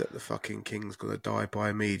told that the fucking king's going to die by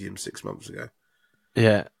a medium 6 months ago.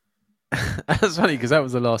 Yeah. That's funny because that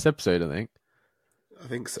was the last episode, I think. I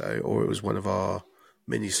think so. Or it was one of our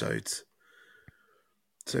mini-sodes.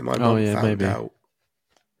 So my mum found out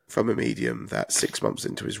from a medium that 6 months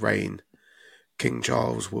into his reign, King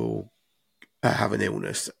Charles will have an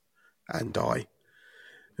illness and die.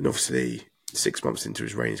 And obviously, 6 months into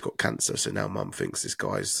his reign, he's got cancer. So now mum thinks this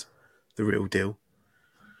guy's the real deal.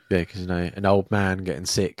 Yeah, because, an old man getting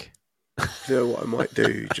sick. You know what I might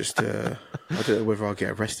do? I don't know whether I'll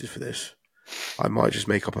get arrested for this. I might just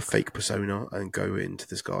make up a fake persona and go into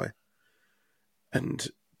this guy and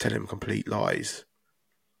tell him complete lies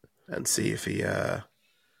and see if he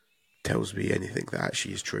tells me anything that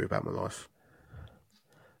actually is true about my life.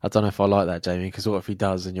 I don't know if I like that, Jamie, because what if he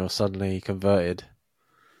does and you're suddenly converted?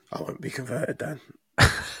 I won't be converted, Dan.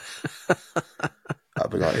 I'll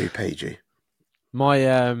be like, who paid you?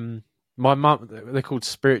 My mum, they're called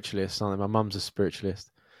spiritualists, aren't they? My mum's a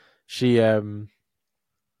spiritualist. She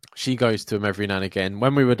goes to them every now and again.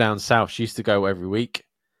 When we were down south, she used to go every week.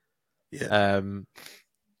 Yeah.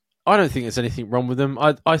 I don't think there's anything wrong with them.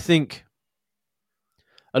 I think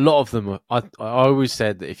a lot of them. I always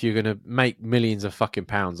said that if you're going to make millions of fucking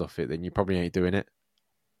pounds off it, then you probably ain't doing it.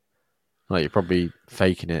 Like, you're probably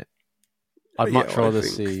faking it. I'd much rather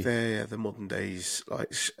see. They're the modern days,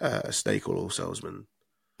 like snake oil salesman.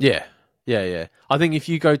 Yeah. I think if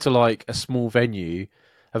you go to like a small venue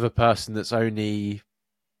of a person that's only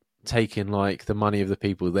taking like the money of the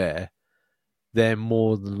people there, they're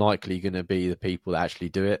more than likely going to be the people that actually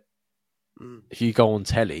do it. Mm. If you go on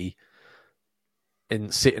telly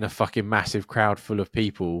and sit in a fucking massive crowd full of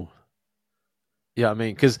people, you know what I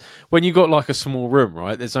mean? Because when you got like a small room,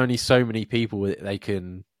 right, there's only so many people that they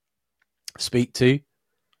can speak to.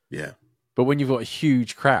 Yeah. But when you've got a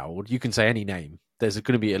huge crowd, you can say any name. There's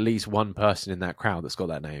going to be at least one person in that crowd that's got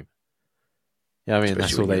that name. Yeah, I mean,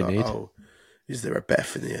 Especially that's all they need. Oh, is there a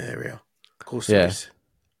Beth in the area? Of course there is.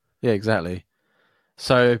 Yeah, exactly.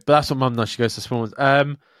 So, but that's what Mum does. She goes to small ones. I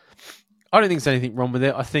don't think there's anything wrong with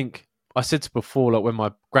it. I think I said to before, like when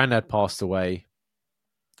my granddad passed away,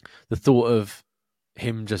 the thought of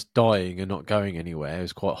him just dying and not going anywhere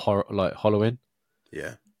was quite hollowing.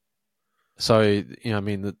 Yeah. So, I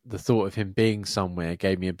mean, the thought of him being somewhere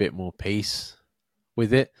gave me a bit more peace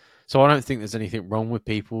with it. So I don't think there's anything wrong with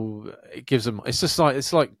people. It gives them.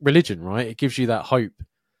 It's like religion, right? It gives you that hope,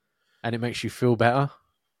 and it makes you feel better.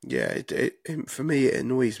 Yeah. For me, it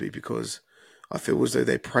annoys me because I feel as though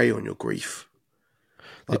they prey on your grief.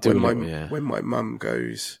 Like when my mum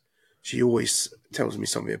goes, she always tells me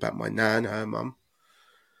something about my nan, her mum,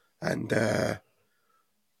 and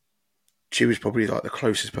she was probably like the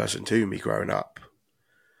closest person to me growing up.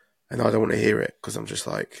 And I don't want to hear it because I'm just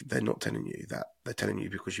like, they're not telling you that. They're telling you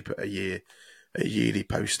because you put a yearly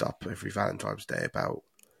post up every Valentine's Day about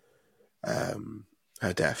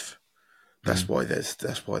her death. That's why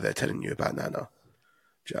they're telling you about Nana.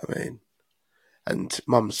 Do you know what I mean? And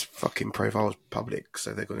Mum's fucking profile's public,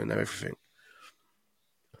 so they're going to know everything.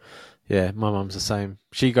 Yeah, my mum's the same.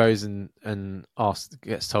 She goes and asks,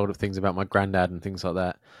 gets told of things about my granddad and things like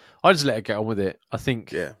that. I just let her get on with it. I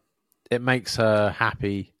think Yeah, it makes her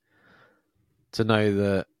happy to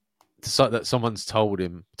know that someone's told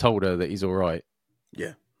her that he's all right.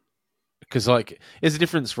 yeah, Because like, there's a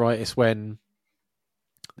difference, right? It's when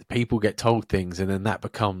people get told things and then that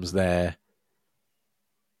becomes that's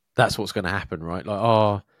what's going to happen, right? Like,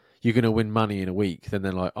 oh, you're going to win money in a week. Then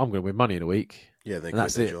they're like, I'm going to win money in a week. yeah. They And quit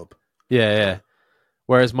that's their it. job. Yeah, yeah.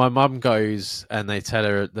 Whereas my mum goes and they tell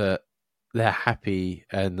her that they're happy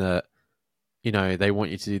and that, they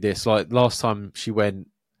want you to do this. Like last time she went,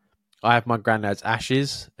 I have my granddad's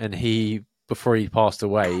ashes and before he passed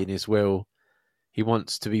away in his will, he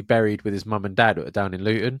wants to be buried with his mum and dad down in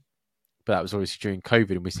Luton. But that was obviously during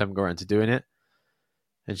COVID and we still haven't got around to doing it.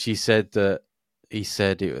 And she said that he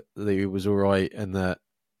said that it was all right and that,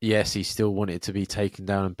 yes, he still wanted to be taken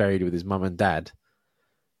down and buried with his mum and dad.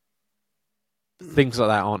 Things like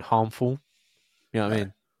that aren't harmful. You know what I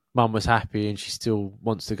mean? Mum was happy and she still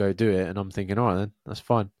wants to go do it. And I'm thinking, all right, then, that's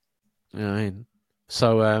fine. You know what I mean?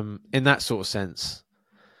 So, in that sort of sense.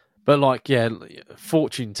 But like, yeah,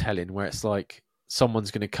 fortune telling where it's like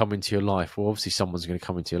someone's going to come into your life. Well, obviously someone's going to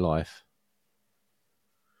come into your life.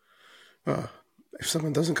 Well, if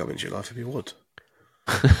someone doesn't come into your life, it'd be odd.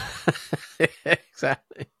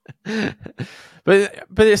 Exactly. But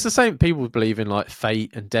it's the same. People believe in like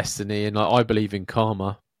fate and destiny, and like I believe in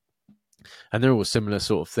karma, and they're all a similar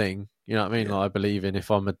sort of thing. You know what I mean? Yeah. Like I believe in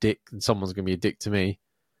if I'm a dick, then someone's going to be a dick to me,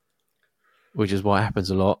 which is what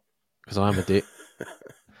happens a lot because I'm a dick.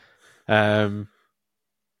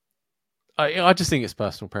 I just think it's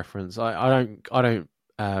personal preference. I don't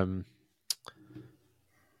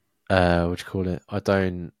what do you call it? I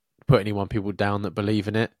don't put people down that believe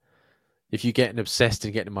in it. If you're getting obsessed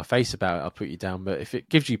and getting in my face about it, I'll put you down. But if it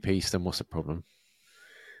gives you peace, then what's the problem?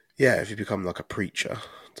 Yeah, if you become like a preacher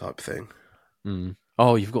type thing. Mm.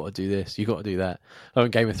 Oh, you've got to do this. You've got to do that. Like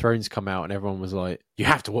when Game of Thrones come out and everyone was like, you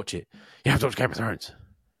have to watch it. You have to watch Game of Thrones.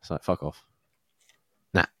 It's like, fuck off.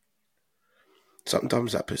 Nah.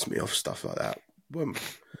 Sometimes that puts me off stuff like that.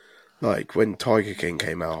 When Tiger King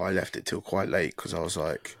came out, I left it till quite late because I was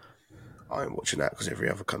like, I ain't watching that because every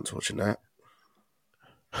other cunt's watching that.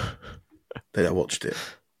 Then I watched it.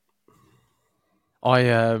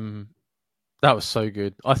 That was so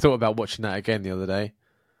good. I thought about watching that again the other day.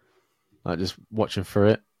 Like just watching through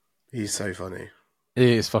it. He's so funny.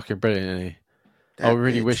 He is fucking brilliant, isn't he? I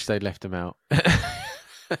really wish they'd left him out.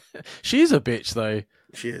 She's a bitch though.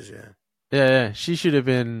 She is, yeah. Yeah. She should have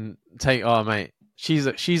been Oh, mate.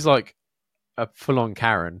 She's like a full-on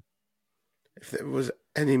Karen. If there was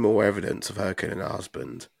any more evidence of her killing her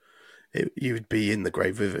husband, you would be in the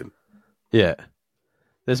grave with him. Yeah.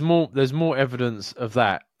 There's more evidence of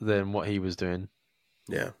that than what he was doing.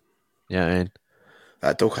 Yeah. Yeah, I mean.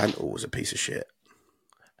 That Doc Antle was a piece of shit.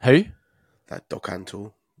 Who? That Doc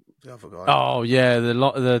Antle, the other guy. Oh yeah,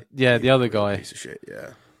 the other guy. Piece of shit,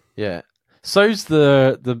 yeah. Yeah. So's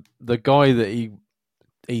the guy that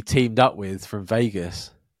he teamed up with from Vegas.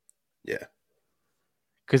 Yeah.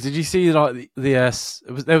 Because did you see like there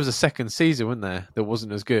was a second season, wasn't there, that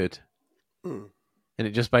wasn't as good, and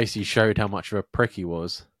it just basically showed how much of a prick he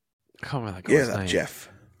was. I can't remember that guy's name. Jeff.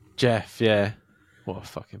 Jeff, yeah. What a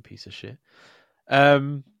fucking piece of shit.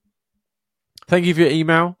 Thank you for your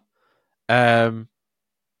email.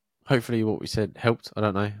 Hopefully what we said helped. I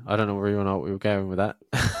don't know really what we were going with that.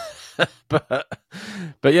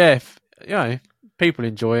 but yeah, if people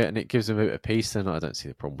enjoy it and it gives them a bit of peace, then I don't see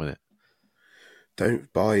the problem with it.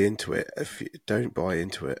 Don't buy into it. Don't buy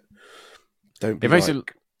into it. Don't be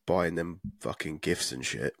buying them fucking gifts and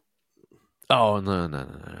shit. Oh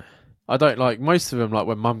no. I don't like most of them. Like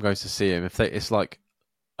when Mum goes to see him, it's like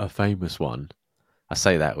a famous one. I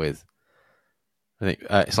say that with. I think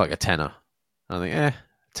it's like a tenner. I think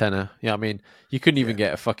tenner. Yeah, I mean you couldn't even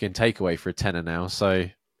get a fucking takeaway for a tenner now. So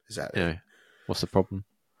exactly. What's the problem?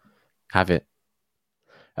 Have it.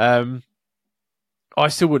 I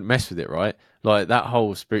still wouldn't mess with it, right? Like that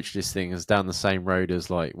whole spiritualist thing is down the same road as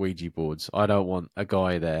like Ouija boards. I don't want a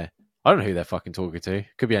guy there. I don't know who they're fucking talking to.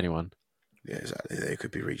 Could be anyone. Yeah, exactly. They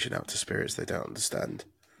could be reaching out to spirits they don't understand.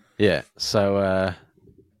 Yeah. So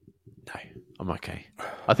no, I'm okay.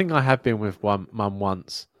 I think I have been with one Mum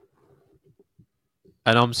once,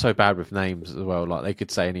 and I'm so bad with names as well. Like they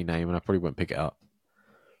could say any name, and I probably wouldn't pick it up.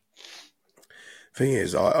 Thing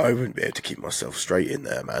is, I wouldn't be able to keep myself straight in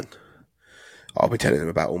there, man. I'll be telling them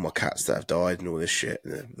about all my cats that have died and all this shit,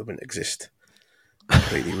 and they wouldn't exist.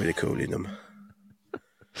 Completely ridiculing them.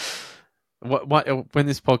 When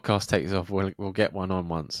this podcast takes off, we'll get one on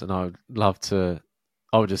once, and I would love to.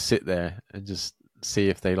 I would just sit there and just see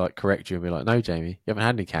if they like correct you and be like, "No, Jamie, you haven't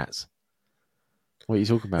had any cats. What are you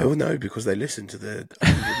talking about?" They'll know because they listen to the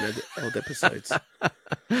 100 old episodes.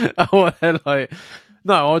 Oh, they're like,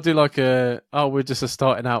 no, I'll do like we're just a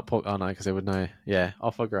starting out podcast. Oh no, because they would know. Yeah,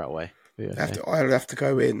 I'll figure out a way. Yeah, okay. I'll have to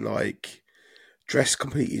go in like dressed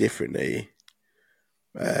completely differently.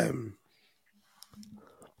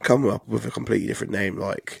 Come up with a completely different name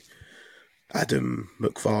like Adam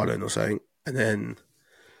McFarlane or something, and then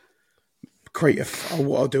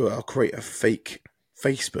I'll create a fake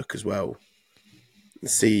Facebook as well, and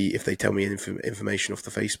see if they tell me information off the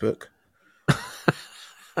Facebook.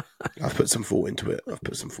 I've put some thought into it.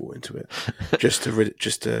 Just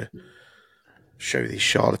to show these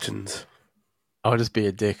charlatans. I'll just be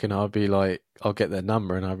a dick and I'll be like, I'll get their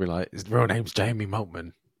number and I'll be like, his real name's Jamie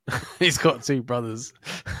Maltman. He's got 2 brothers.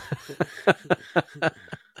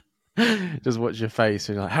 Just watch your face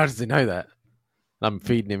and you're like, how does he know that? I'm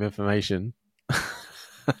feeding him information.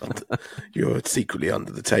 You're secretly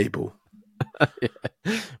under the table.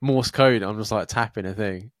 Yeah. Morse code. I'm just like tapping a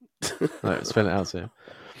thing. Like, spell it out to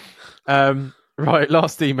him. Right,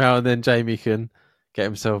 last email, and then Jamie can get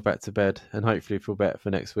himself back to bed and hopefully feel better for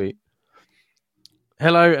next week.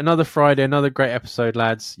 Hello, another Friday, another great episode,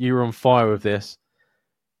 lads. You were on fire with this.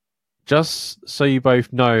 Just so you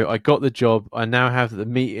both know, I got the job. I now have the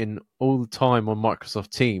meeting all the time on Microsoft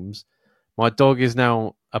Teams. My dog is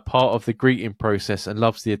now a part of the greeting process and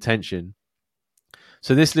loves the attention.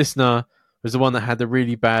 So this listener was the one that had the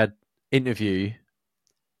really bad interview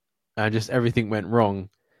and just everything went wrong.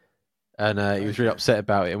 And he was really upset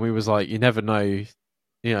about it. And we was like, you never know, you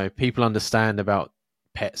know, people understand about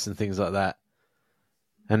pets and things like that.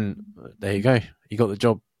 And there you go. You got the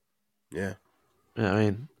job. Yeah. You know what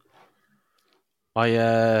I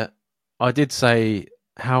mean, I did say,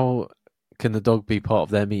 how can the dog be part of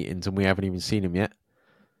their meetings and we haven't even seen him yet?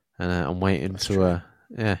 And I'm waiting That's to, true.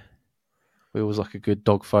 yeah. It was like a good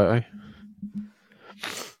dog photo.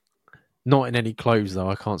 Not in any clothes, though.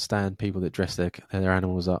 I can't stand people that dress their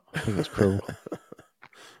animals up. I think it's cruel.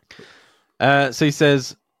 So he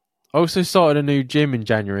says, I also started a new gym in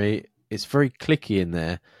January. It's very cliquey in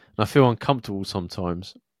there, and I feel uncomfortable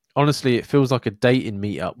sometimes. Honestly, it feels like a dating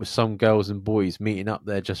meetup with some girls and boys meeting up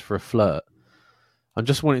there just for a flirt. I'm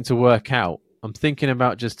just wanting to work out. I'm thinking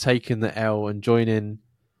about just taking the L and joining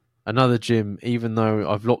another gym, even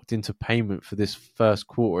though I've locked into payment for this first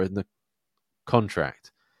quarter in the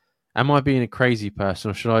contract. Am I being a crazy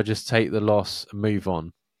person, or should I just take the loss and move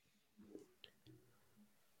on?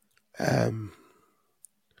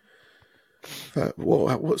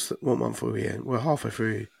 What month are we in? We're halfway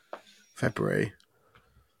through February.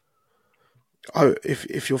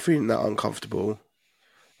 If you're feeling that uncomfortable,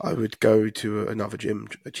 I would go to another gym,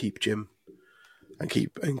 a cheap gym, and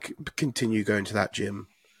continue going to that gym.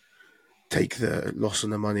 Take the loss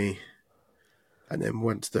on the money, and then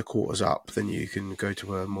once the quarter's up, then you can go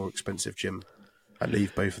to a more expensive gym and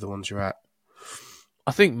leave both of the ones you're at.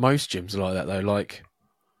 I think most gyms are like that, though. Like,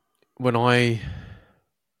 when I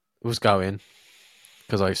was going,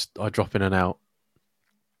 because I drop in and out,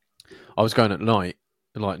 I was going at night,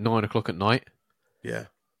 like 9 o'clock at night. Yeah.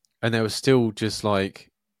 And there was still just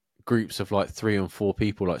like groups of like 3 and 4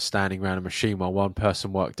 people like standing around a machine while one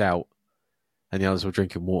person worked out and the others were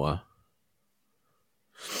drinking water.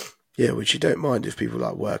 Yeah, which you don't mind if people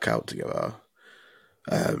like work out together.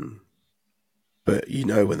 But you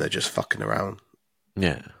know when they're just fucking around.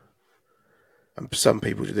 Yeah. And some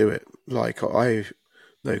people do it. Like, I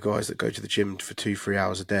know guys that go to the gym for 2-3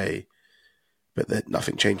 hours a day, but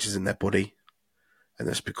nothing changes in their body. And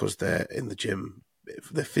that's because they're in the gym.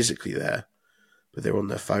 They're physically there, but they're on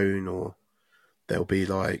their phone, or they'll be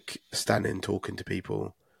like standing talking to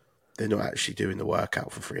people. They're not actually doing the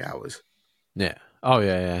workout for 3 hours. Yeah. Oh,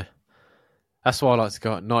 yeah. That's why I like to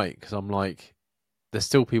go at night, because I'm like, there's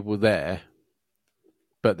still people there,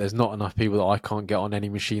 but there's not enough people that I can't get on any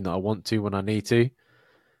machine that I want to when I need to.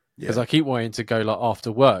 Because I keep wanting to go like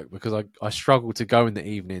after work, because I struggle to go in the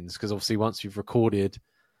evenings, because obviously once you've recorded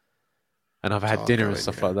and I've had dinner and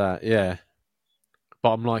stuff like that, yeah.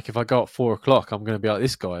 But I'm like, if I go at 4 o'clock, I'm going to be like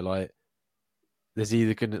this guy. Like, there's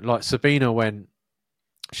either going to, like Sabina, when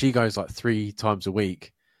she goes like 3 times a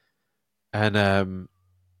week, and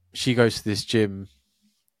she goes to this gym,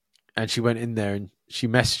 and she went in there and she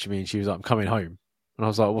messaged me and she was like, I'm coming home. And I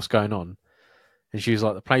was like, what's going on? And she was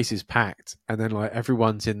like, the place is packed. And then like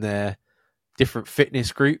everyone's in their different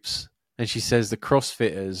fitness groups. And she says the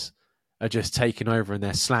CrossFitters are just taking over and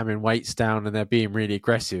they're slamming weights down and they're being really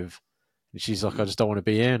aggressive. And she's like, I just don't want to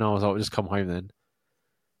be here. And I was like, well, just come home then.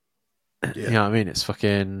 Yeah. You know what I mean? It's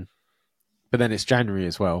fucking... But then it's January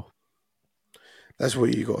as well. That's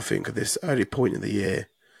what you got to think at this early point in the year.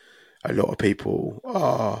 A lot of people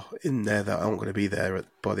are in there that aren't going to be there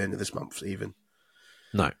by the end of this month, even.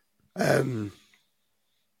 No.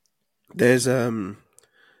 There's a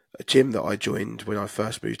gym that I joined when I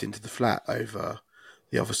first moved into the flat over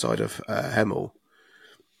the other side of Hemel.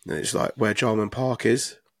 And it's like where Jarman Park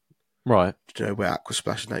is. Right. Do you know where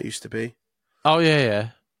Aquasplash and that used to be? Oh, yeah.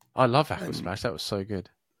 I love Aquasplash. That was so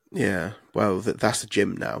good. Yeah. Well, that's the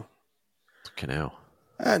gym now. Fucking hell.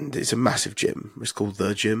 And it's a massive gym. It's called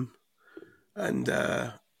The Gym. And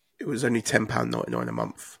it was only £10.99 a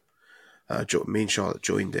month. Me and Charlotte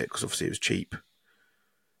joined it because obviously it was cheap.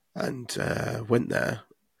 And went there.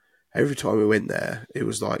 Every time we went there, it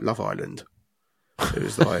was like Love Island. It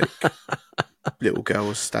was like little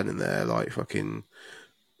girls standing there like fucking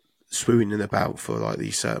swooning about for like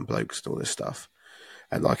these certain blokes and all this stuff.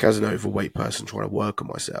 And like as an overweight person trying to work on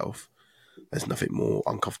myself, there's nothing more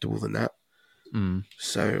uncomfortable than that. Mm.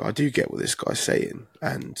 So I do get what this guy's saying.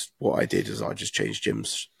 And what I did is I just changed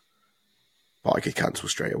gyms, but I could cancel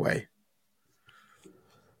straight away.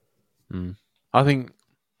 Mm.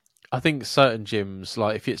 I think certain gyms,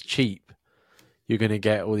 like if it's cheap, you're going to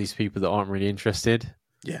get all these people that aren't really interested.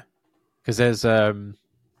 Yeah. Because there's a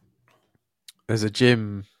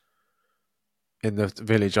gym in the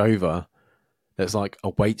village over that's like a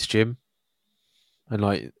weights gym, and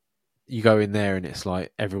like you go in there and it's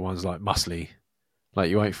like everyone's like muscly, like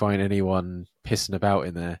you won't find anyone pissing about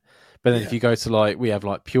in there. But then if you go to like we have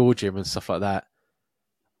like Pure Gym and stuff like that,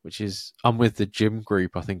 which is I'm with the gym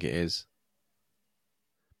group, I think it is.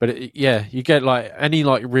 But you get like any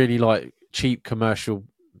like really like cheap commercial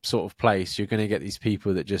sort of place, you're going to get these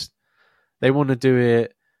people that just they want to do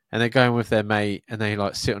it and they're going with their mate and they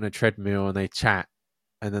like sit on a treadmill and they chat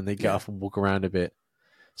and then they get off and walk around a bit.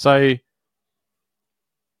 So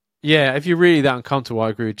yeah, if you're really that uncomfortable, I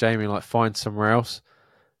agree with Jamie, like find somewhere else.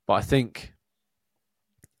 But I think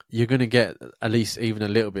you're going to get at least even a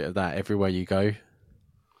little bit of that everywhere you go.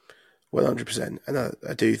 100%. And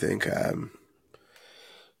I do think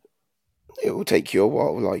it will take you a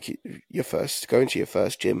while. Like going to your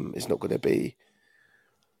first gym is not going to be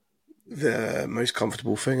the most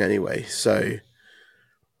comfortable thing anyway. So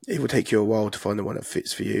it will take you a while to find the one that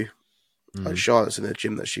fits for you. Like Charlotte's in a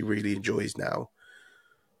gym that she really enjoys now,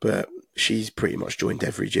 but she's pretty much joined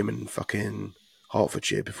every gym in fucking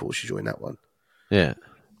Hertfordshire before she joined that one. Yeah.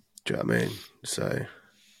 Do you know what I mean? So,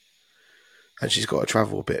 and she's got to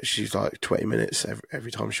travel a bit. She's like 20 minutes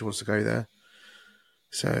every time she wants to go there.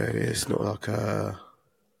 So it's not like a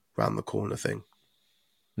round the corner thing.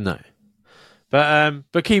 No.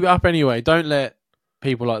 But keep it up anyway. Don't let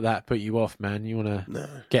people like that put you off, man. You want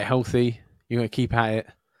to get healthy. You want to keep at it.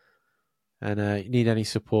 And you need any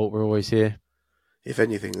support, we're always here. If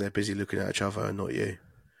anything, they're busy looking at each other and not you.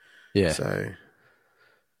 Yeah. So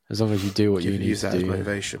as long as you do what you need to do. Use that as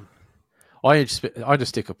motivation. I just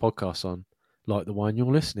stick a podcast on, like the one you're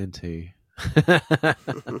listening to.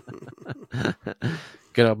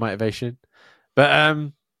 Good old motivation.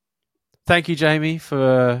 But thank you, Jamie,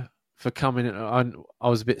 for coming. I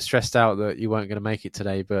was a bit stressed out that you weren't going to make it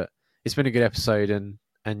today, but it's been a good episode, and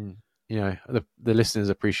you know the listeners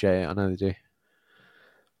appreciate it. I know they do.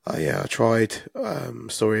 Yeah, I tried.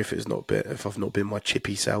 Sorry if I've not been my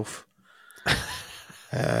chippy self.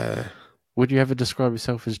 Would you ever describe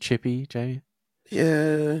yourself as chippy, Jamie?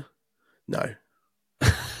 Yeah, no.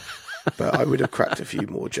 But I would have cracked a few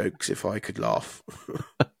more jokes if I could laugh.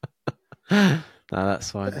 No, that's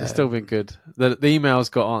fine. It's still been good. The emails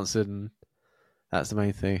got answered, and that's the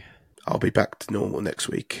main thing. I'll be back to normal next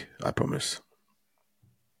week, I promise.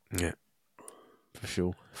 Yeah, for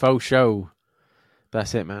sure. Faux show.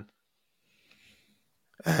 That's it, man.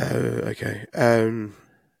 Okay.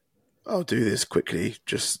 I'll do this quickly,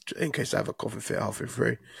 just in case I have a coffee fit halfway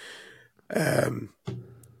through.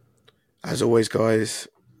 As always, guys,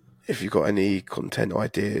 if you've got any content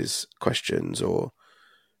ideas, questions, or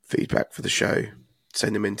feedback for the show,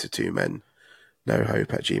 send them in to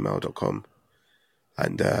 2mennohope@gmail.com.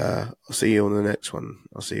 And I'll see you on the next one.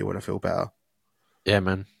 I'll see you when I feel better. Yeah,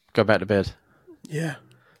 man. Go back to bed. Yeah.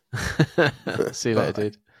 See you later,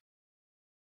 dude.